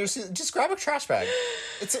can't find your suit. Just grab a trash bag.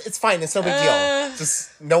 It's fine. It's no big deal.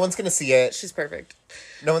 Just, no one's going to see it. She's perfect.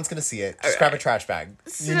 No one's going to see it. Just grab a trash bag.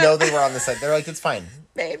 So- You know they were on the set. They're like, it's fine.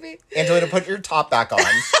 Maybe. Angelina, put your top back on.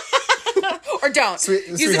 Or don't. Use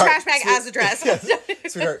the Sweetheart, trash bag as a dress.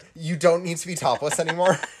 Sweetheart, you don't need to be topless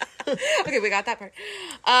anymore. Okay, we got that part.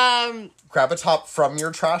 Grab a top from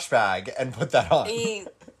your trash bag and put that on.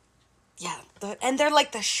 Yeah, and they're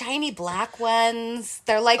like the shiny black ones.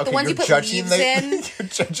 They're like the Okay, ones you you're put leaves in. You're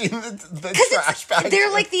judging the trash bag.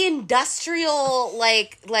 They're like the industrial,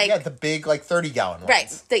 like Yeah, the big, like, 30-gallon ones.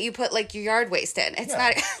 right, that you put, like, your yard waste in. It's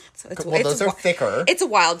Yeah. not... So it's, Well, those are thicker. It's a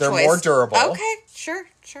wild They're choice. more durable. Okay, sure.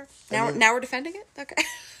 Now we're defending it? Okay.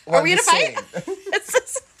 Well, Are we in a I'm fight?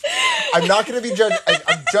 just I'm not going to be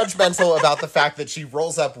I'm judgmental about the fact that she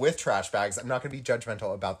rolls up with trash bags. I'm not going to be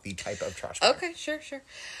judgmental about the type of trash bag. Okay, sure.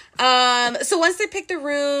 So once they pick the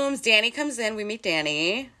rooms, Danny comes in. We meet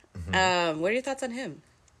Danny. Mm-hmm. What are your thoughts on him?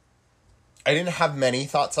 I didn't have many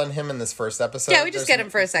thoughts on him in this first episode. Yeah, we just get him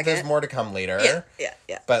for a second. There's more to come later.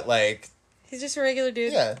 Yeah. But, like... He's just a regular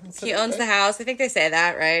dude. Yeah. He owns the house. I think they say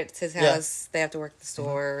that, right? It's his Yeah. house. They have to work the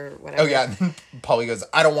store, whatever. Oh, yeah. And then Polly goes,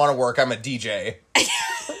 I don't want to work. I'm a DJ.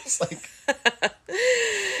 It's like... Which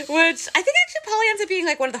I think actually Polly ends up being,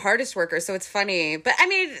 like, one of the hardest workers, so it's funny. But, I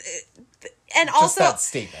mean... And Just also... that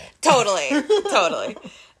statement. Totally.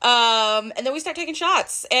 And then we start taking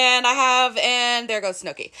shots. And there goes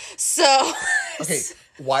Snooki. So... Okay,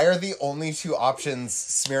 why are the only two options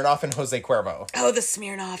Smirnoff and Jose Cuervo? Oh, the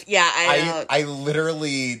Smirnoff. Yeah, I know. I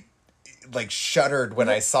literally, like, shuddered when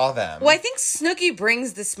I saw them. Well, I think Snooki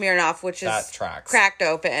brings the Smirnoff, which is That tracks. cracked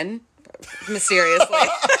open. Mysteriously.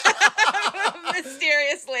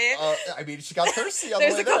 I mean, she got thirsty on the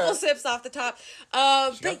There's way a couple there. sips off the top. She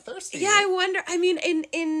got But thirsty. yeah, I wonder. I mean,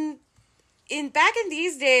 in back in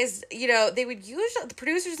these days, you know, they would usually, the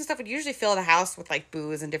producers and stuff would usually fill the house with, like,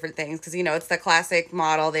 booze and different things because, you know, it's the classic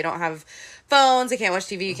model. They don't have phones, they can't watch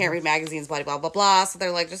TV, you can't read magazines, blah blah blah blah. So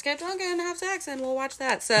they're like, just get drunk and have sex, and we'll watch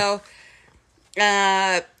that. So,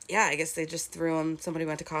 yeah, I guess they just threw them. Somebody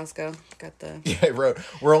went to Costco, got the... Yeah, I wrote,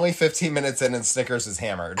 we're only 15 minutes in and Snickers is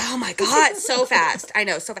hammered. Oh my God, so fast. I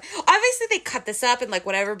know, so fast. Obviously, they cut this up and, like,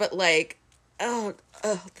 whatever, but, like, the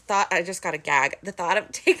thought, I just got a gag. The thought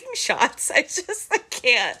of taking shots, I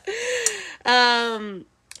can't.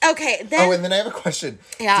 Okay, then... Oh, and then I have a question.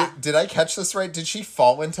 Yeah. Did I catch this right? Did she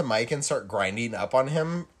fall into Mike and start grinding up on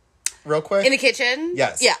him real quick? In the kitchen?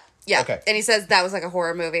 Yes. Yeah. Okay. And he says that was like a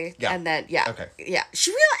horror movie. Yeah. And then, yeah. Okay. Yeah.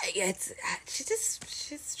 She realized,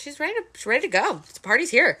 she's ready to go. The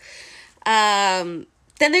party's here. Then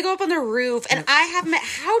they go up on the roof, and I have met,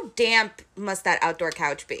 how damp must that outdoor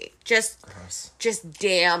couch be? Just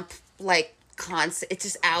damp, like, constant. It's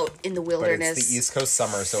just out in the But wilderness. it's the East Coast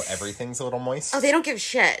summer, so everything's a little moist. Oh, they don't give a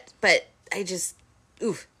shit, but I just,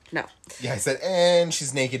 no. Yeah, I said, and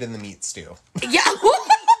she's naked in the meat stew. Yeah.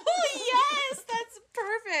 Yes, that's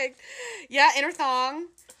perfect. Yeah, in her thong.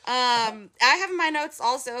 I have in my notes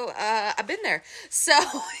also, I've been there. So,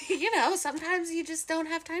 sometimes you just don't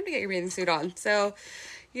have time to get your bathing suit on. So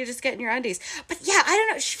you're just getting your undies. But yeah, I don't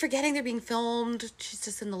know. She's forgetting they're being filmed. She's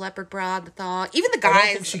just in the leopard bra, the thong. Even the guys. I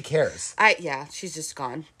don't think she cares. She's just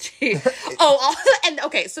gone.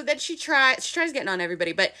 So then she tries getting on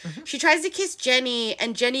everybody, but she tries to kiss Jenny,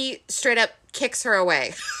 and Jenny straight up kicks her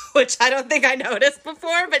away, which I don't think I noticed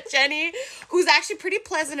before, but Jenny, who's actually pretty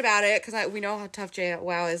pleasant about it, because we know how tough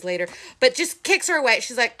JWoww is later, but just kicks her away.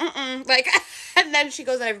 She's like, and then she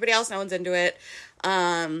goes on everybody else, no one's into it.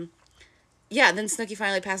 Yeah, then Snooki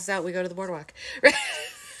finally passes out. We go to the boardwalk. Right?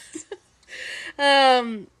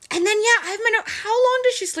 And then, I have my note. How long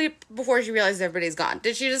does she sleep before she realizes everybody's gone?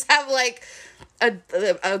 Did she just have, like,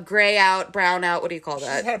 a gray out, brown out? What do you call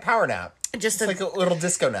that? She had a power nap. Just like a little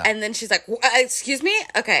disco nap. And then she's like, excuse me?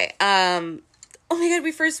 Okay. Oh my God,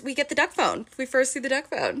 we get the duck phone. We first see the duck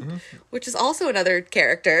phone, which is also another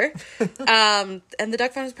character. And the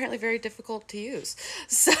duck phone is apparently very difficult to use.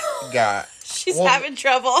 So yeah, she's having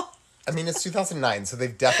trouble. I mean, it's 2009, so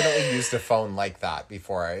they've definitely used a phone like that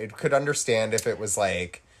before. I could understand if it was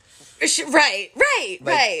like... Right.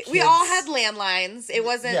 Kids, we all had landlines. It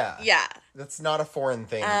wasn't... Yeah. That's not a foreign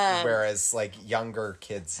thing, whereas, like, younger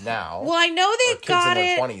kids now... Well, I know they got it...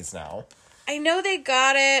 kids in their 20s now. I know they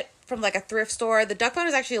got it from, like, a thrift store. The duck phone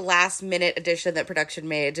was actually a last-minute addition that production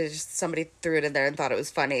made. Just somebody threw it in there and thought it was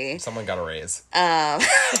funny. Someone got a raise.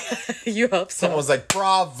 You hope so. Someone was like,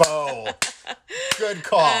 bravo! Good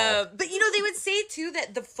call. But, they would say, too,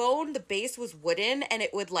 that the phone, the base was wooden, and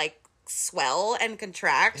it would, like, swell and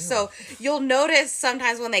contract. Ew. So you'll notice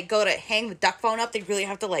sometimes when they go to hang the duck phone up, they really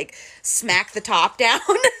have to, like, smack the top down.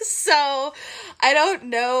 So I don't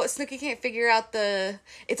know. Snooki can't figure out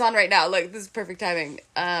it's on right now. Like, this is perfect timing.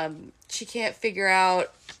 She can't figure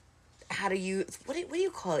out how to use, what do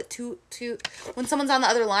you call it? To when someone's on the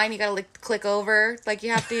other line, you gotta, like, click over. Like,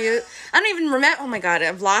 you have to use, I don't even remember. Oh my God,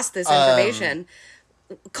 I've lost this information.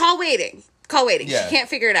 Call waiting. Yeah. She can't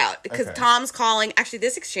figure it out because Tom's calling. Actually,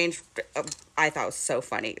 this exchange I thought was so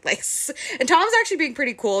funny. Like, and Tom's actually being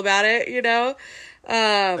pretty cool about it,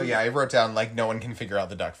 I wrote down, like, no one can figure out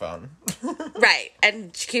the duck phone. Right.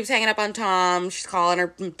 And she keeps hanging up on Tom. She's calling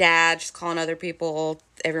her dad. She's calling other people.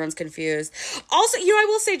 Everyone's confused. Also, I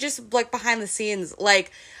will say, just, like, behind the scenes,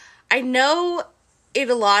 like, I know in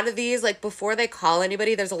a lot of these, like, before they call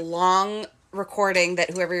anybody, there's a long recording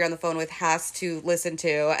that whoever you're on the phone with has to listen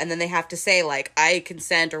to, and then they have to say, like, I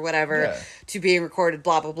consent or whatever to being recorded,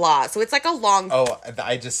 blah blah blah. So it's like a long...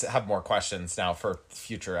 I just have more questions now for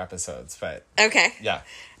future episodes, but okay.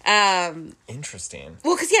 Interesting.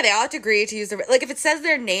 Well, because they all have to agree to use the, like, if it says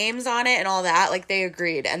their names on it and all that, like, they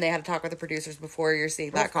agreed, and they had to talk with the producers before you're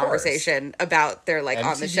seeing that conversation about their, like,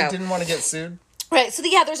 on the show. Didn't want to get sued. Right. So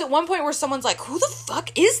there's at one point where someone's like, who the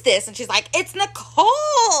fuck is this? And she's like, it's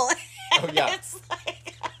Nicole. Oh, yeah. It's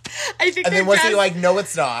like, I think, and then was he like, no,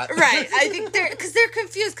 it's not? Right. I think they're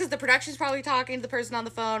confused because the production's probably talking to the person on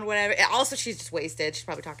the phone, whatever. Also, she's just wasted. She's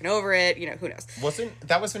probably talking over it. Who knows?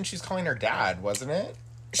 That was when she's calling her dad, wasn't it?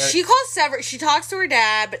 She calls several. She talks to her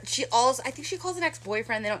dad, but I think she calls an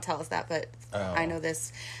ex-boyfriend. They don't tell us that, but I know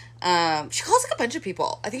this. She calls, like, a bunch of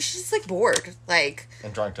people. I think she's just, like, bored, like...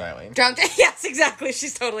 And drunk dialing. Yes, exactly.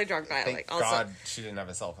 She's totally drunk dialing. Thank God she didn't have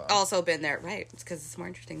a cell phone. Also been there, right? It's because it's more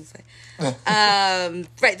interesting this way.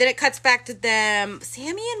 Right, then it cuts back to them.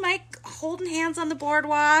 Sammy and Mike holding hands on the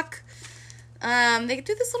boardwalk. They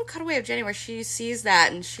do this little cutaway of Jenny where she sees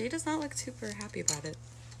that, and she does not look super happy about it.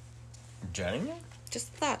 Jenny?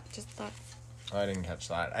 Just thought. Oh, I didn't catch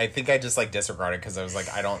that. I think I just, like, disregarded because I was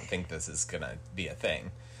like, I don't think this is gonna be a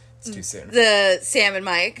thing. It's too soon. The Sam and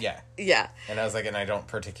Mike? Yeah. And I was like, and I don't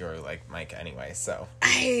particularly like Mike anyway, so.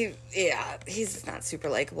 He's not super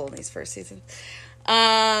likable in these first seasons.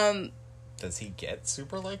 Does he get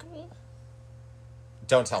super likable?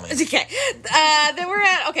 Don't tell me. Okay. Then we're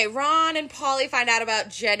at, Ron and Polly find out about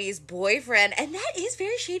Jenny's boyfriend, and that is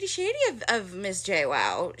very shady of Miss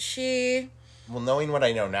JWoww. She... Well, knowing what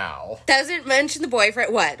I know now... Doesn't mention the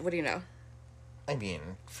boyfriend. What? What do you know? I mean,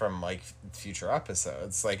 from, like, future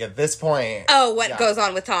episodes. Like, at this point... Oh, what goes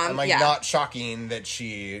on with Tom. I'm, like, not shocking that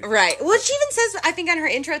she... Right. Well, she even says, I think on her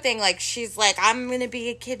intro thing, like, she's like, I'm going to be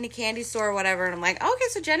a kid in a candy store or whatever. And I'm like, okay,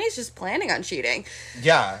 so Jenny's just planning on cheating.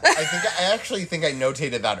 Yeah. I actually think I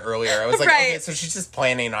notated that earlier. I was like, okay, so she's just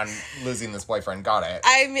planning on losing this boyfriend. Got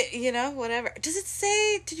it. Whatever. Does it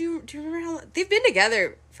say, do you remember how... They've been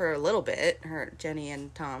together for a little bit, Jenny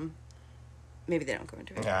and Tom. Maybe they don't go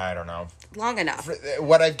into it. Yeah, I don't know. Long enough.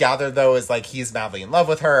 What I've gathered, though, is, like, he's madly in love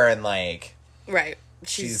with her and, like... Right.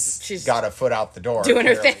 she's got a foot out the door. Doing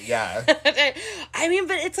her thing. Yeah. I mean,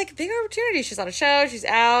 but it's like a big opportunity. She's on a show. She's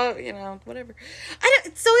out. Whatever.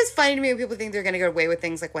 It's always funny to me when people think they're going to get away with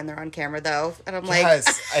things like when they're on camera, though. And I'm like,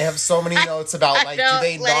 yes, I have so many notes about like, do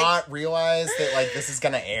they not realize that like this is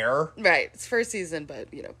going to air? Right. It's first season, but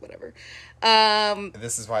whatever.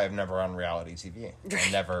 This is why I've never on reality TV.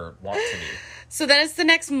 I never want to be. So then it's the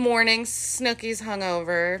next morning. Snooki's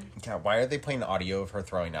hungover. Yeah, why are they playing audio of her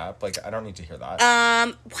throwing up? Like, I don't need to hear that.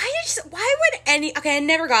 Why would okay, I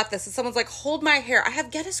never got this. And someone's like, hold my hair.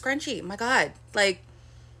 Get a scrunchie. My God. Like,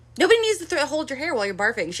 nobody needs to hold your hair while you're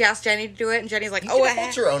barfing. She asked Jenny to do it, and Jenny's like,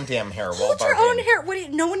 hold your own damn hair while barfing. Hold your own hair.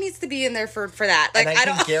 No one needs to be in there for that. Like, and I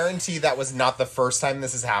can guarantee that was not the first time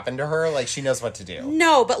this has happened to her. Like, she knows what to do.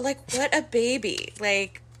 No, but like, what a baby.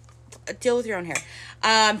 Like, deal with your own hair.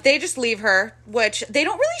 They just leave her, which they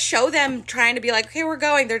don't really show them trying to be like, okay, we're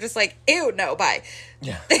going. They're just like, ew, no, bye.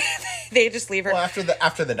 Yeah. They just leave her. Well,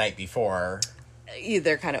 after the night before.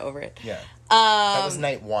 They're kind of over it. Yeah. That was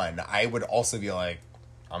night one. I would also be like,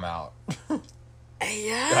 I'm out.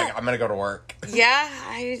 Yeah. Like, I'm going to go to work. Yeah.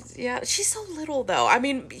 She's so little, though. I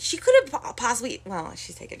mean, she could have possibly, well,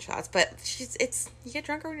 she's taking shots, but you get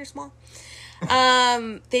drunker when you're small.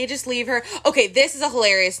 They just leave her. Okay, this is a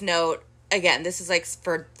hilarious note. Again, this is like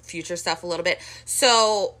for future stuff a little bit.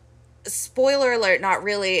 So, spoiler alert, not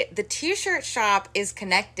really. The t-shirt shop is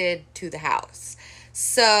connected to the house.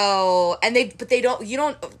 So, you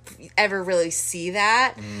don't ever really see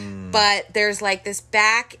that. But there's like this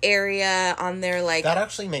back area on their like. That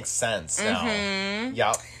actually makes sense now.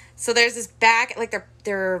 Yep. So there's this back, like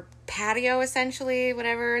their patio essentially,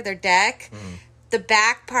 whatever, their deck. The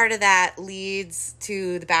back part of that leads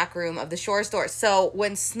to the back room of the Shore store. So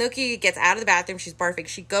when Snooki gets out of the bathroom, she's barfing,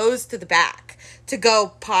 she goes to the back to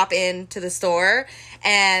go pop into the store.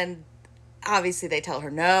 And obviously they tell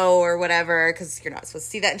her no or whatever because you're not supposed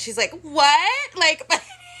to see that. And she's like, what? Like,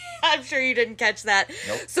 I'm sure you didn't catch that.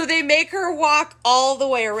 Nope. So they make her walk all the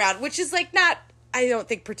way around, which is like not, I don't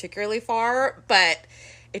think particularly far, but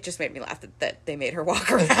it just made me laugh that they made her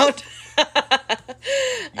walk around.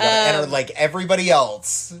 You gotta enter like everybody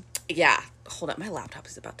else. Yeah. Hold up. My laptop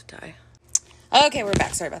is about to die. Okay, we're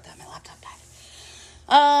back. Sorry about that. My laptop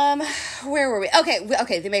died. Where were we?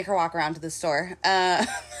 Okay. They make her walk around to the store.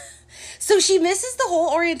 So she misses the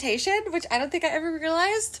whole orientation, which I don't think I ever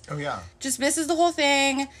realized. Oh, yeah. Just misses the whole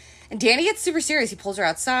thing. And Danny gets super serious. He pulls her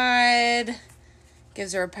outside,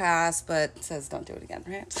 gives her a pass, but says don't do it again,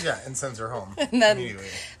 right? Yeah, and sends her home and then immediately.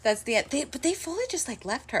 That's the end. But they fully just like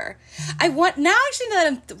left her. I want now actually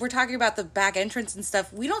that we're talking about the back entrance and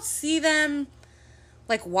stuff. We don't see them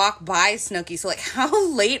like walk by Snooki. So like, how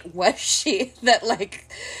late was she that like,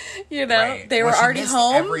 right. They were already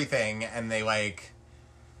home? Everything, and they like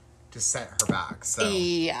just sent her back. So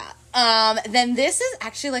yeah. Then this is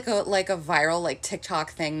actually like a viral like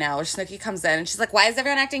TikTok thing now. Where Snooki comes in and she's like, "Why is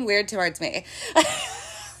everyone acting weird towards me?"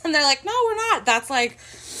 And they're like, "No, we're not."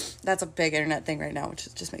 That's a big internet thing right now, which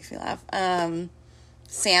just makes me laugh.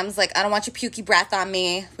 Sam's like, "I don't want your pukey breath on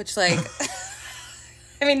me," which like,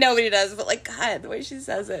 I mean nobody does, but like God, the way she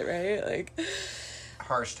says it, right? Like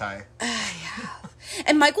harsh tie. Yeah.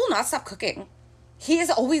 And Mike will not stop cooking. He is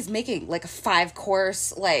always making like a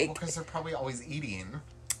 5-course like. Because they're probably always eating.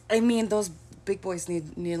 I mean, those big boys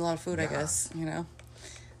need a lot of food, yeah. I guess,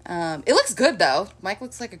 It looks good, though. Mike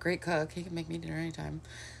looks like a great cook. He can make me dinner anytime.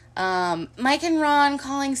 Mike and Ron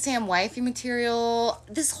calling Sam wifey material.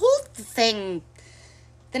 This whole thing,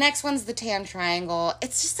 the next one's the tan triangle.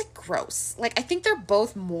 It's just, like, gross. Like, I think they're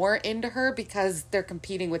both more into her because they're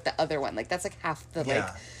competing with the other one. Like, that's, like, half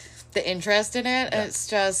the, the interest in it. Yeah. And it's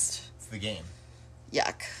just... It's the game.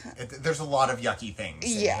 Yuck. There's a lot of yucky things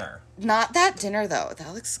in here. Not that dinner, though.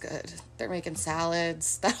 That looks good. They're making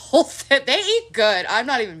salads. That whole thing. They eat good. I'm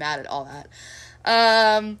not even mad at all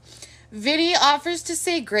that. Vinny offers to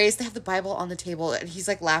say grace. They have the Bible on the table, and he's,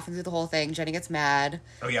 like, laughing through the whole thing. Jenny gets mad.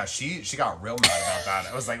 Oh, yeah. She got real mad about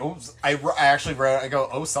that. I was like, oops. I actually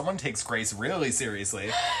wrote, someone takes grace really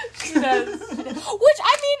seriously. She does. Which,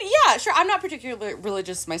 I mean, yeah, sure. I'm not particularly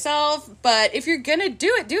religious myself, but if you're gonna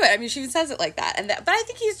do it, do it. I mean, she says it like that. But I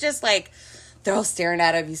think he's just, like, they're all staring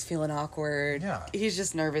at him. He's feeling awkward. Yeah. He's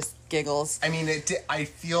just nervous, giggles. I mean, I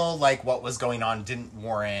feel like what was going on didn't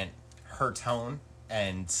warrant her tone,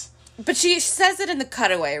 and... But she says it in the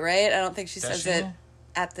cutaway, right? I don't think she says it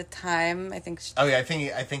at the time. I think. I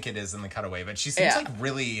think it is in the cutaway, but she seems like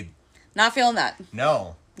really not feeling that.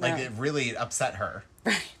 No, like it really upset her.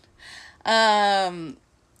 Right. Okay,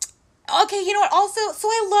 you know what? Also, so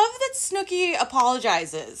I love that Snooki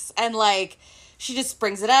apologizes and like she just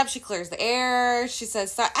brings it up. She clears the air. She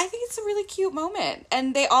says, I think it's a really cute moment.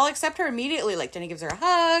 And they all accept her immediately. Like, Jenny gives her a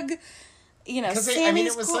hug. You know, because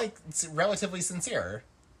Sammy's it was cool. like relatively sincere.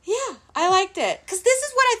 Yeah, I liked it. Because this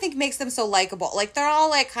is what I think makes them so likable. Like, they're all,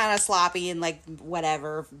 like, kind of sloppy and, like,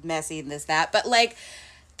 whatever, messy and this, that. But, like,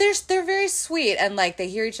 they're very sweet. And, like, they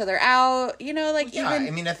hear each other out. You know, like, Yeah, even... I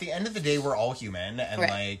mean, at the end of the day, we're all human. And,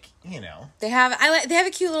 like, you know. They have a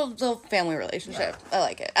cute little family relationship. Yeah. I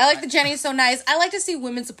like it. I like that Jenny's so nice. I like to see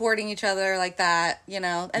women supporting each other like that, you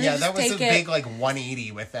know. And yeah, that was a big, like,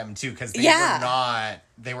 180 with them, too. Because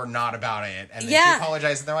they were not about it. And then she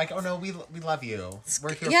apologized, and they're like, oh, no, we love you.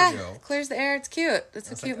 We're here for you. Clears the air. It's cute.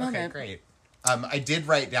 It's a cute moment. Okay, great. I did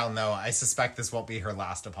write down, though, I suspect this won't be her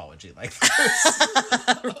last apology like this.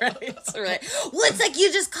 Right. Well, it's like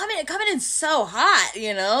you just coming in so hot,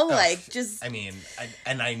 you know? Like, just... I mean,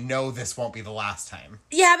 I know this won't be the last time.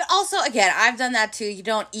 Yeah, but also, again, I've done that, too. You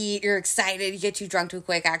don't eat, you're excited, you get too drunk too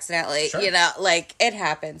quick accidentally, you know? Like, it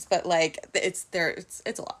happens, but, like, it's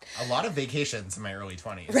a lot. A lot of vacations in my early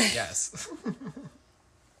 20s, right. Yes.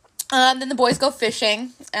 Then the boys go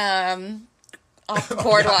fishing, off the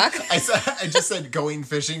boardwalk. I just said going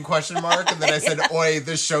fishing ? And then I said, oi,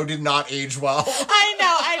 this show did not age well. I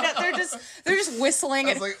know. They're just whistling.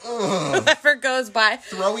 I was like, ugh. Whoever goes by.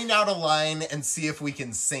 Throwing out a line and see if we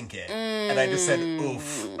can sink it. And I just said,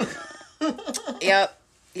 oof. Yep.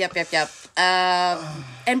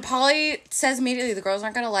 And Polly says immediately the girls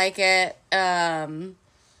aren't going to like it.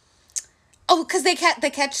 Because they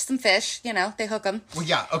catch some fish, you know, they hook them. Well,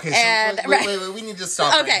 yeah, okay, so wait, we need to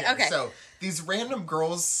stop right here. Okay. So, these random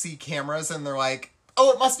girls see cameras and they're like,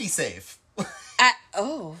 oh, it must be safe.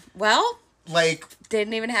 Well, like...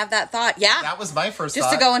 Didn't even have that thought. Yeah. That was my first thought.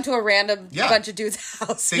 Just to go into a random bunch of dudes'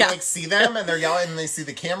 house. They, like, see them and they're yelling and they see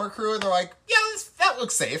the camera crew and they're like, yeah, that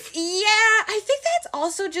looks safe. Yeah, I think that's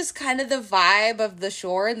also just kind of the vibe of the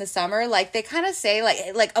shore in the summer. Like, they kind of say,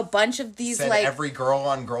 like a bunch of these, said like... every girl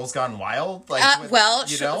on Girls Gone Wild? Like,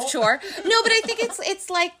 sure. No, but I think it's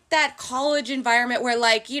like that college environment where,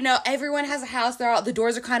 like, you know, everyone has a house. The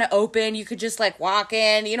doors are kind of open. You could just, like, walk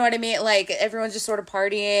in. You know what I mean? Like, everyone's just sort of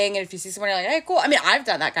partying. And if you see someone, you're like, hey, cool. I mean, I've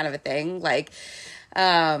done that kind of a thing. Like,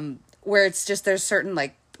 where it's just there's certain,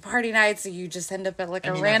 like, party nights and you just end up at, like,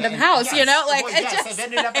 a random house, yes. You know? Like, well, yes, I've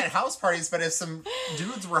ended up at house parties, but if some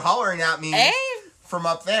dudes were hollering at me... from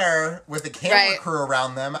up there with a camera crew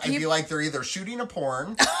around them, I'd be like, they're either shooting a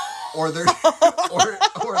porn or they're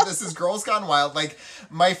or this is Girls Gone Wild. Like,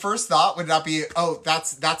 my first thought would not be, oh,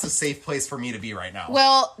 that's a safe place for me to be right now.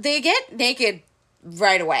 Well, they get naked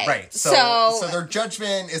right away. Right. So their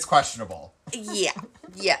judgment is questionable. Yeah.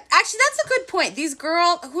 Actually, that's a good point. These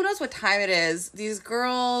girls, who knows what time it is? These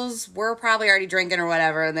girls were probably already drinking or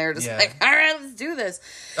whatever, and they're just like, all right, let's do this.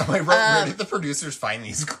 Oh, where did the producers find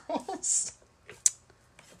these girls?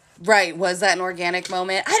 Right, was that an organic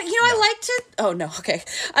moment? I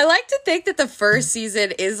like to think that the first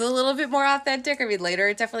season is a little bit more authentic. I mean, later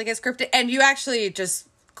it definitely gets scripted, and you actually just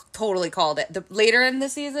totally called it. Later in the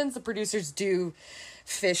seasons, the producers do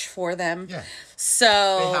fish for them. Yeah. So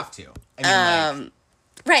they have to. I mean,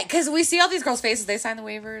 right, because we see all these girls' faces. They sign the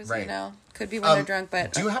waivers, right. You know. Could be when they're drunk,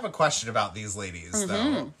 but... I do have a question about these ladies,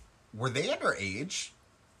 though. Were they underage?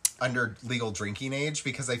 Under legal drinking age?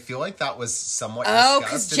 Because I feel like that was somewhat discussed.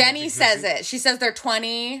 Because Jenny says it. She says they're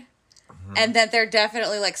 20, and that they're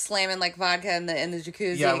definitely, like, slamming, like, vodka in the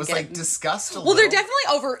jacuzzi. Yeah, it was, like, discussed a little. Well, they're definitely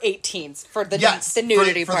over 18s for the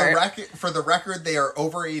nudity part. For the record, they are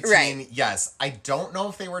over 18. Right. Yes. I don't know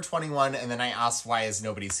if they were 21, and then I asked why has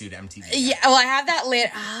nobody sued MTV yet? Yeah, well, I have that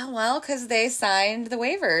later. Well, because they signed the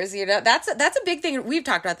waivers, you know. That's a big thing. We've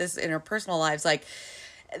talked about this in our personal lives, like...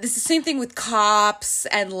 This is the same thing with Cops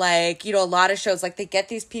and, like, you know, a lot of shows, like, they get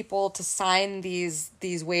these people to sign these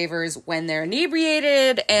waivers when they're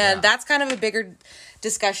inebriated, and that's kind of a bigger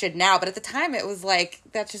discussion now. But at the time, it was like,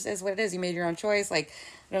 that just is what it is. You made your own choice. Like,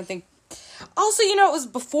 I don't think... Also, you know, it was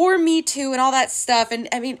before Me Too and all that stuff. And,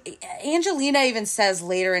 I mean, Angelina even says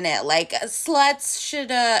later in it, like, sluts should,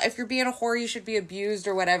 if you're being a whore, you should be abused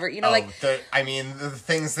or whatever. You know, the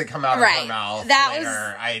things that come out of her mouth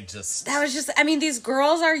I mean, these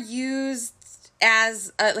girls are used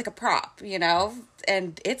as, like, a prop, you know?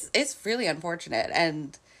 And it's really unfortunate.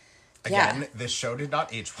 And... Again, this show did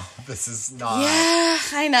not age well. This is not... Yeah,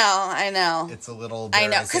 I know. It's a little,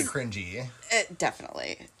 dare I say, cringy.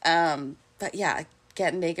 Definitely. But yeah,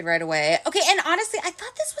 getting naked right away. Okay, and honestly, I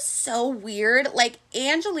thought this was so weird. Like,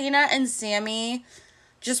 Angelina and Sammy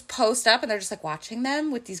just post up and they're just, like, watching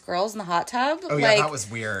them with these girls in the hot tub. Oh, yeah, that was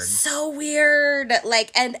weird. So weird. Like,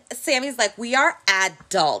 and Sammy's like, we are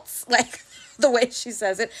adults. Like, the way she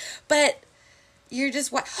says it. But... You're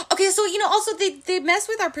just okay. So also they mess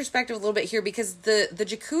with our perspective a little bit here because the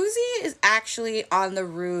jacuzzi is actually on the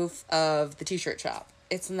roof of the t-shirt shop.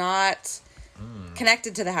 It's not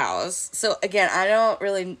connected to the house. So again, I don't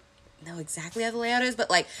really know exactly how the layout is, but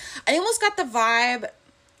like I almost got the vibe.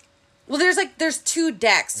 Well, there's 2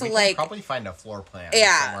 decks, so we can probably find a floor plan.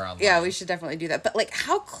 Somewhere online. Yeah, we should definitely do that. But like,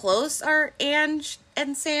 how close are Ange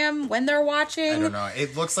and Sam when they're watching? I don't know.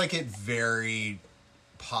 It looks like it very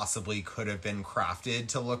possibly could have been crafted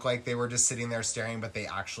to look like they were just sitting there staring, but they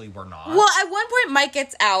actually were not. Well, at one point, Mike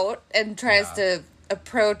gets out and tries to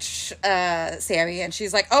approach Sammy, and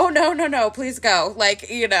she's like, "Oh no, please go!" Like,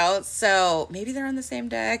 so maybe they're on the same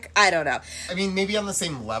deck. I don't know. I mean, maybe on the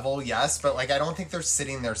same level, yes, but like, I don't think they're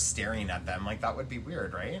sitting there staring at them. Like, that would be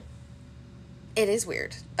weird, right? It is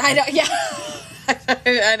weird. I know. Yeah,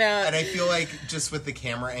 I know. And I feel like just with the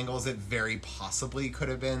camera angles, it very possibly could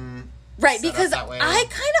have been. Right, because I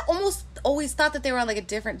kind of almost always thought that they were on like a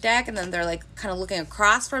different deck, and then they're like kind of looking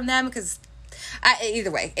across from them because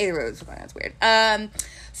either way it was going on. It's weird.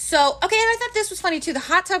 So okay, and I thought this was funny too. The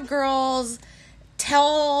hot tub girls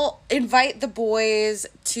invite the boys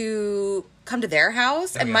to come to their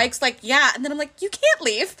house, and Mike's like, yeah, and then I'm like, you can't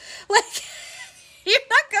leave, like. You're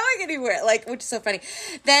not going anywhere, like, which is so funny.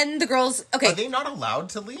 Then the girls, okay, are they not allowed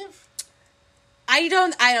to leave? I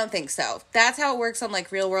don't think so. That's how it works on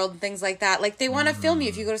like Real World and things like that. Like they want to film you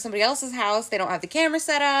if you go to somebody else's house. They don't have the camera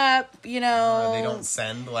set up. They don't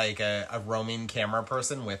send like a roaming camera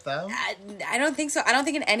person with them. I don't think so. I don't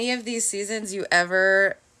think in any of these seasons you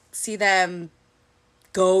ever see them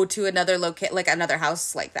go to another another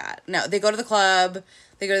house like that. No, they go to the club.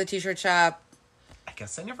 They go to the t-shirt shop. I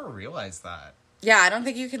guess I never realized that. Yeah, I don't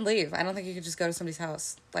think you can leave. I don't think you can just go to somebody's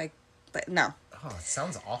house. No. Oh, it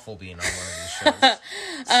sounds awful being on one of these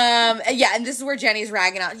shows. Yeah, and this is where Jenny's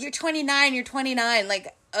ragging out. You're 29.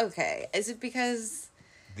 Like, okay. Is it because...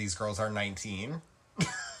 These girls are 19?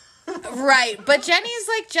 Right, but Jenny's,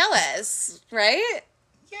 like, jealous, right?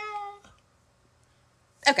 Yeah.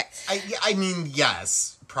 Okay. I mean,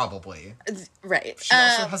 yes, probably. Right. She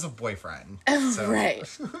also has a boyfriend. So. Right.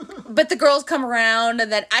 But the girls come around,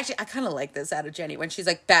 and then actually, I kind of like this out of Jenny when she's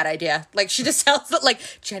like, bad idea. Like, she just tells that, like,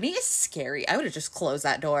 Jenny is scary. I would have just closed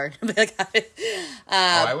that door. And be like,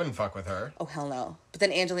 I wouldn't fuck with her. Oh, hell no. But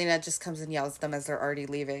then Angelina just comes and yells at them as they're already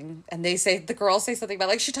leaving. And the girls say something about,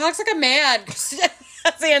 like, she talks like a man.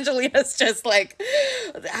 Angelina's just, like,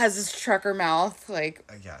 has this trucker mouth. Like,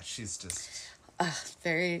 yeah, she's just...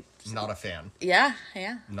 very... Not a fan. Yeah.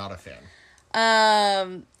 Not a fan.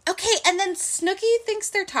 Okay, and then Snooki thinks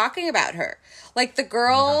they're talking about her. Like, the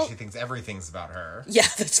girl... Oh my God, she thinks everything's about her. Yeah,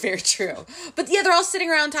 that's very true. But yeah, they're all sitting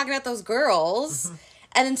around talking about those girls. Mm-hmm.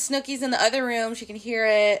 And then Snooki's in the other room. She can hear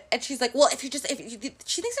it. And she's like, well, she thinks they're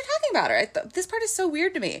talking about her. This part is so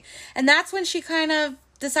weird to me. And that's when she kind of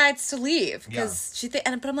decides to leave. Because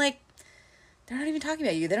but I'm like... They're not even talking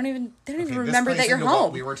about you. They don't even remember that you're home.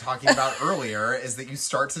 What we were talking about earlier is that you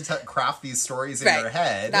start to craft these stories in your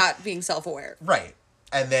head. Not being self-aware. Right.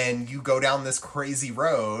 And then you go down this crazy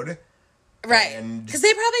road. Right. Because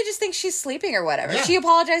they probably just think she's sleeping or whatever. Yeah. She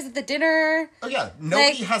apologized at the dinner. Oh, yeah.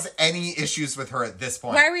 Nobody has any issues with her at this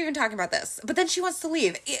point. Why are we even talking about this? But then she wants to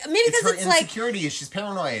leave. Maybe because it's her insecurity. She's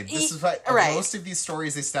paranoid. This is what most of these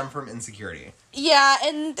stories, they stem from insecurity. Yeah,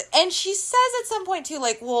 and she says at some point, too,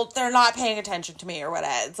 like, well, they're not paying attention to me or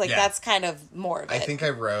whatever. It's like, that's kind of more of it. I think I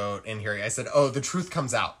wrote in here, I said, oh, the truth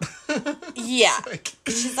comes out. Yeah.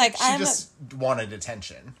 She's like, she just wanted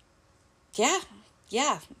attention.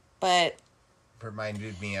 Yeah, but...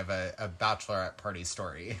 Reminded me of a bachelorette party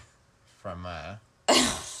story from where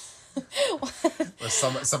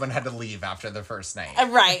someone had to leave after the first night.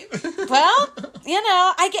 Right. Well,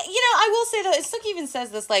 I will say though, Snooki even says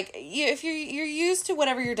this, like, if you're used to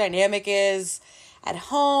whatever your dynamic is at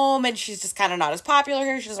home, and she's just kind of not as popular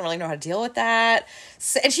here, she doesn't really know how to deal with that.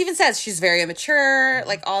 So, and she even says she's very immature,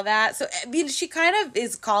 like all that. So I mean, she kind of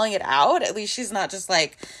is calling it out. At least she's not just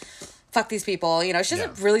like, fuck these people, she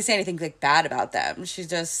doesn't really say anything like bad about them. She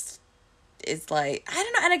just is like, I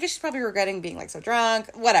don't know, and I guess she's probably regretting being like so drunk,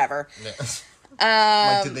 whatever. Yeah.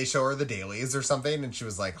 Like, did they show her the dailies or something? And she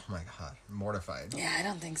was like, oh my God, mortified. Yeah, I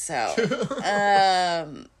don't think so.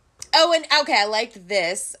 Oh, and okay, I liked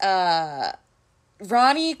this.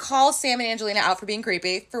 Ronnie calls Sam and Angelina out for being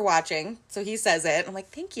creepy, for watching. So he says it. I'm like,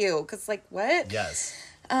 thank you. Because, like, what? Yes.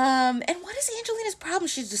 And what is Angelina's problem?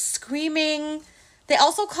 She's just screaming. They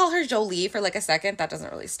also call her Jolie for, like, a second. That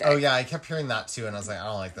doesn't really stick. Oh, yeah. I kept hearing that, too. And I was like, I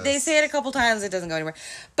don't like this. They say it a couple times. It doesn't go anywhere.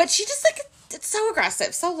 But she just, like, it's so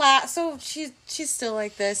aggressive. So loud. So she's still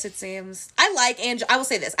like this, it seems. I will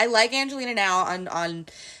say this. I like Angelina now on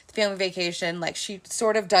family vacation, like, she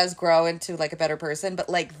sort of does grow into, like, a better person. But,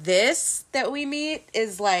 like, this that we meet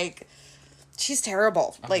is, like, she's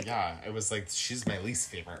terrible. Oh, like, yeah, it was like, she's my least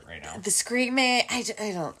favorite right now. the screaming, I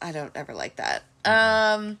don't ever like that.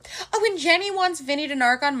 When Jenny wants Vinny to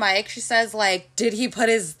narc on Mike, she says, like, did he put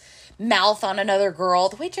his mouth on another girl?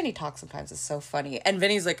 The way Jenny talks sometimes is so funny. And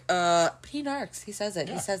Vinny's like, but he narcs. He says it.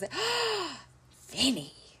 Yeah. He says it.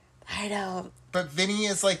 Vinny. I don't. But Vinny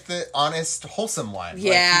is, like, the honest, wholesome one.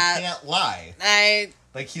 Yeah. Like, he can't lie.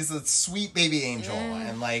 Like, he's a sweet baby angel.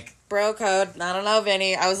 And, like... Bro code. I don't know,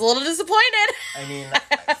 Vinny. I was a little disappointed. I mean,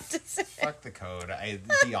 fuck the code.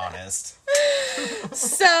 Be honest.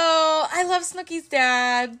 So, I love Snooki's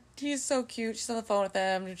dad. He's so cute. She's on the phone with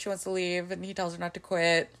him, and she wants to leave, and he tells her not to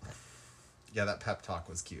quit. Yeah, that pep talk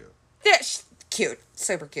was cute. Yeah, cute.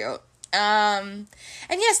 Super cute. And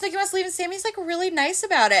yeah, Snooki wants to leave, and Sammy's, like, really nice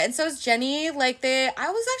about it. And so is Jenny. Like, I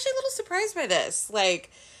was actually a little surprised by this. Like,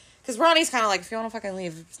 because Ronnie's kind of like, if you want to fucking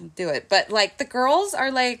leave, do it. But, like, the girls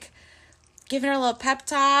are, like, giving her a little pep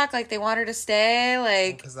talk. Like, they want her to stay.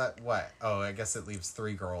 Like, because that, what? Oh, I guess it leaves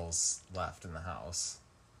 3 girls left in the house.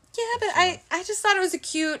 Yeah, but I just thought it was a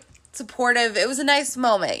cute, supportive, it was a nice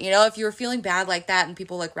moment, you know, if you were feeling bad like that and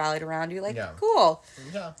people, like, rallied around you, like, cool.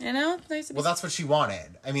 Yeah. You know? Nice to be that's what she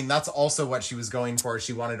wanted. I mean, that's also what she was going for.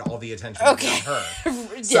 She wanted all the attention on her.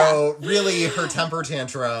 Yeah. So, really, her temper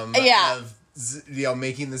tantrum of, you know,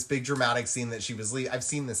 making this big dramatic scene that she was I've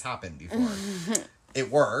seen this happen before. It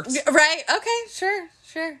worked. Right. Okay.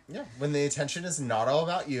 Sure. Yeah. When the attention is not all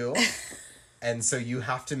about you, and so you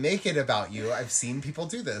have to make it about you. I've seen people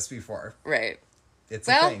do this before. Right. It's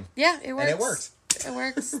a thing. Yeah, it works. And it worked. It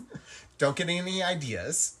works. Don't get any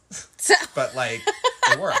ideas. But, like,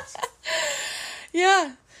 it worked.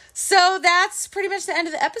 Yeah. So that's pretty much the end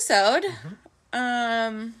of the episode.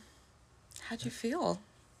 How'd you feel?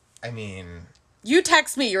 I mean... You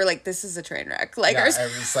text me, you were like, this is a train wreck. Like, yeah, I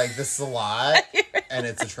was like, this is a lot, and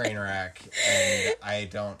it's a train wreck, and I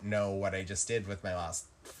don't know what I just did with my last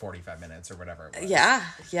 45 minutes or whatever it was.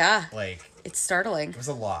 Yeah. Like... It's startling. It was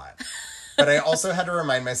a lot. But I also had to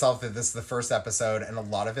remind myself that this is the first episode, and a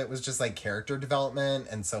lot of it was just, like, character development,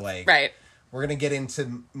 and so, like... Right. We're going to get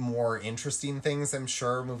into more interesting things, I'm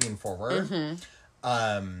sure, moving forward.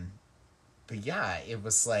 But yeah, it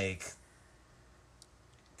was like...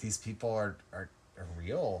 These people are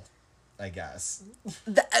real, I guess.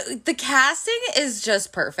 The casting is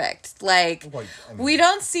just perfect. Like, well, I mean, we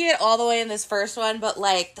don't see it all the way in this first one, but,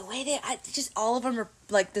 like, the way just all of them are,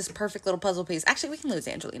 like, this perfect little puzzle piece. Actually, we can lose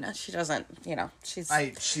Angelina. She doesn't, you know, she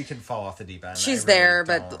can fall off the deep end. She's really there,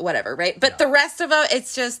 but whatever, right? But the rest of them,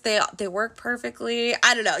 it's just, they work perfectly.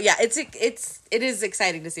 I don't know. Yeah, it is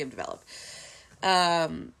exciting to see them develop.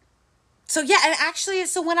 So, yeah, and actually,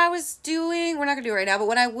 so when I was doing, we're not going to do it right now, but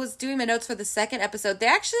when I was doing my notes for the second episode, they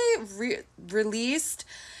actually released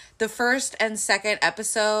the first and second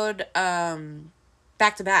episode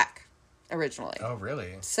back to back originally. Oh,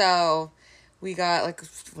 really? So we got, like,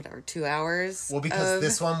 whatever, 2 hours. Well, because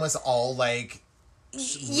this one was all, like...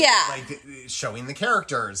 like showing the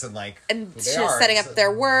characters and like and just setting up their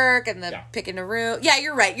work and then picking a room. Yeah,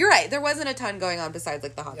 you're right. There wasn't a ton going on besides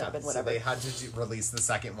like the hot tub and whatever. So they had to release the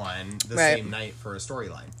second one the same night for a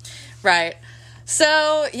storyline. Right.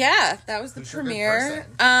 So yeah, that was the premiere.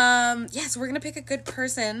 So we're gonna pick a good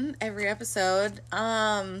person every episode.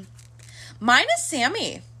 Mine is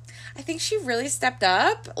Sammy. I think she really stepped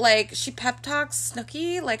up. Like, she pep talks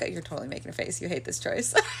Snooki. Like, you're totally making a face. You hate this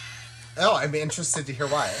choice. Oh, I'm interested to hear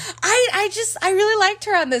why. I really liked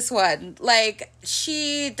her on this one. Like,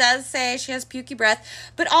 she does say she has pukey breath,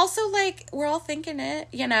 but also, like, we're all thinking it,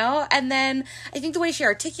 you know? And then I think the way she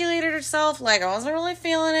articulated herself, like, I wasn't really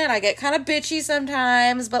feeling it. I get kind of bitchy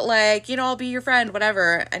sometimes, but, like, you know, I'll be your friend,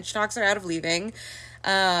 whatever. And she talks her out of leaving.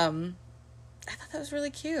 I thought that was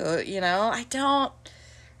really cute, you know?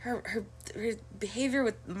 Her behavior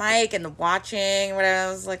with Mike and the watching,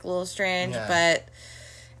 whatever, was, like, a little strange, but...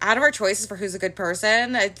 Out of our choices for who's a good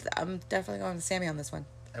person, I'm definitely going with Sammy on this one.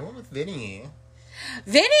 I went with Vinny.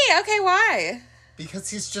 Vinny? Okay, why? Because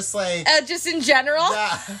he's just like... just in general?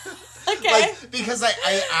 Yeah. Okay. Like, because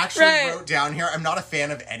I actually wrote down here, I'm not a fan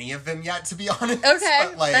of any of them yet, to be honest. Okay,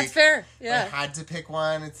 but, like, that's fair. Yeah. I had to pick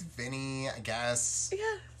one. It's Vinny, I guess.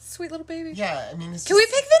 Yeah, sweet little baby. Yeah, I mean... Can we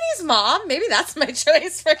pick Vinny's mom? Maybe that's my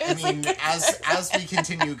choice for his. I mean, as we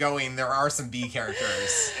continue going, there are some B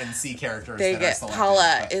characters and C characters that are selected.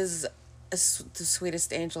 Paula is the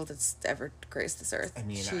sweetest angel that's ever graced this earth. I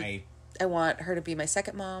mean, I want her to be my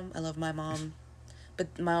second mom. I love my mom,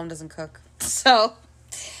 but my mom doesn't cook, so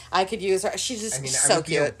I could use her. She's just so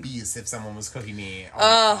cute. I would be obese if someone was cooking me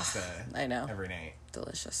all pasta I know. every night.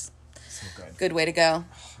 Delicious. So good. Good way to go.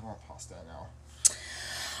 I want pasta now.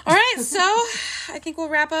 All right, so I think we'll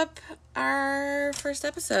wrap up our first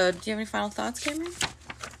episode. Do you have any final thoughts, Cameron?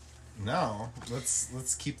 No,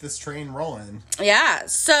 let's keep this train rolling. Yeah,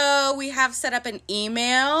 so we have set up an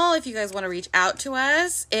email if you guys want to reach out to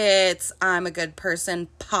us. It's I'm a good person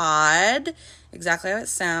pod, exactly how it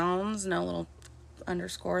sounds, no little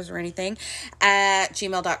underscores or anything, at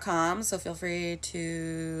gmail.com. So feel free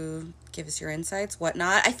to give us your insights,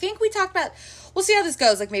 whatnot. I think we talked about, we'll see how this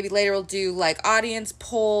goes. Like maybe later we'll do like audience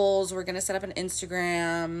polls. We're going to set up an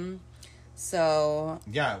Instagram. So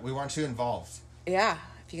yeah, we want you involved. Yeah.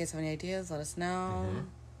 If you guys have any ideas, let us know. Mm-hmm.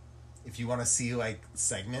 If you want to see like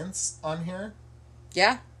segments on here.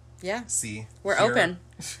 Yeah. We're open.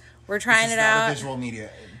 We're trying it out. Not a visual media.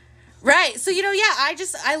 Right. So,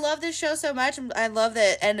 I love this show so much. I love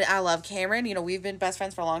that. And I love Cameron. We've been best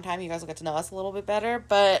friends for a long time. You guys will get to know us a little bit better.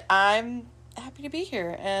 But I'm happy to be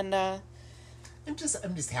here. And I'm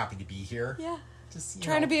just happy to be here. Yeah. Just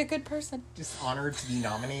trying to be a good person. Just honored to be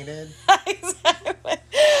nominated. Exactly.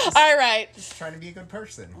 All right. Just trying to be a good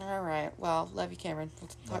person. All right. Well, love you, Cameron.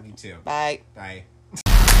 Love you too. Bye. Bye.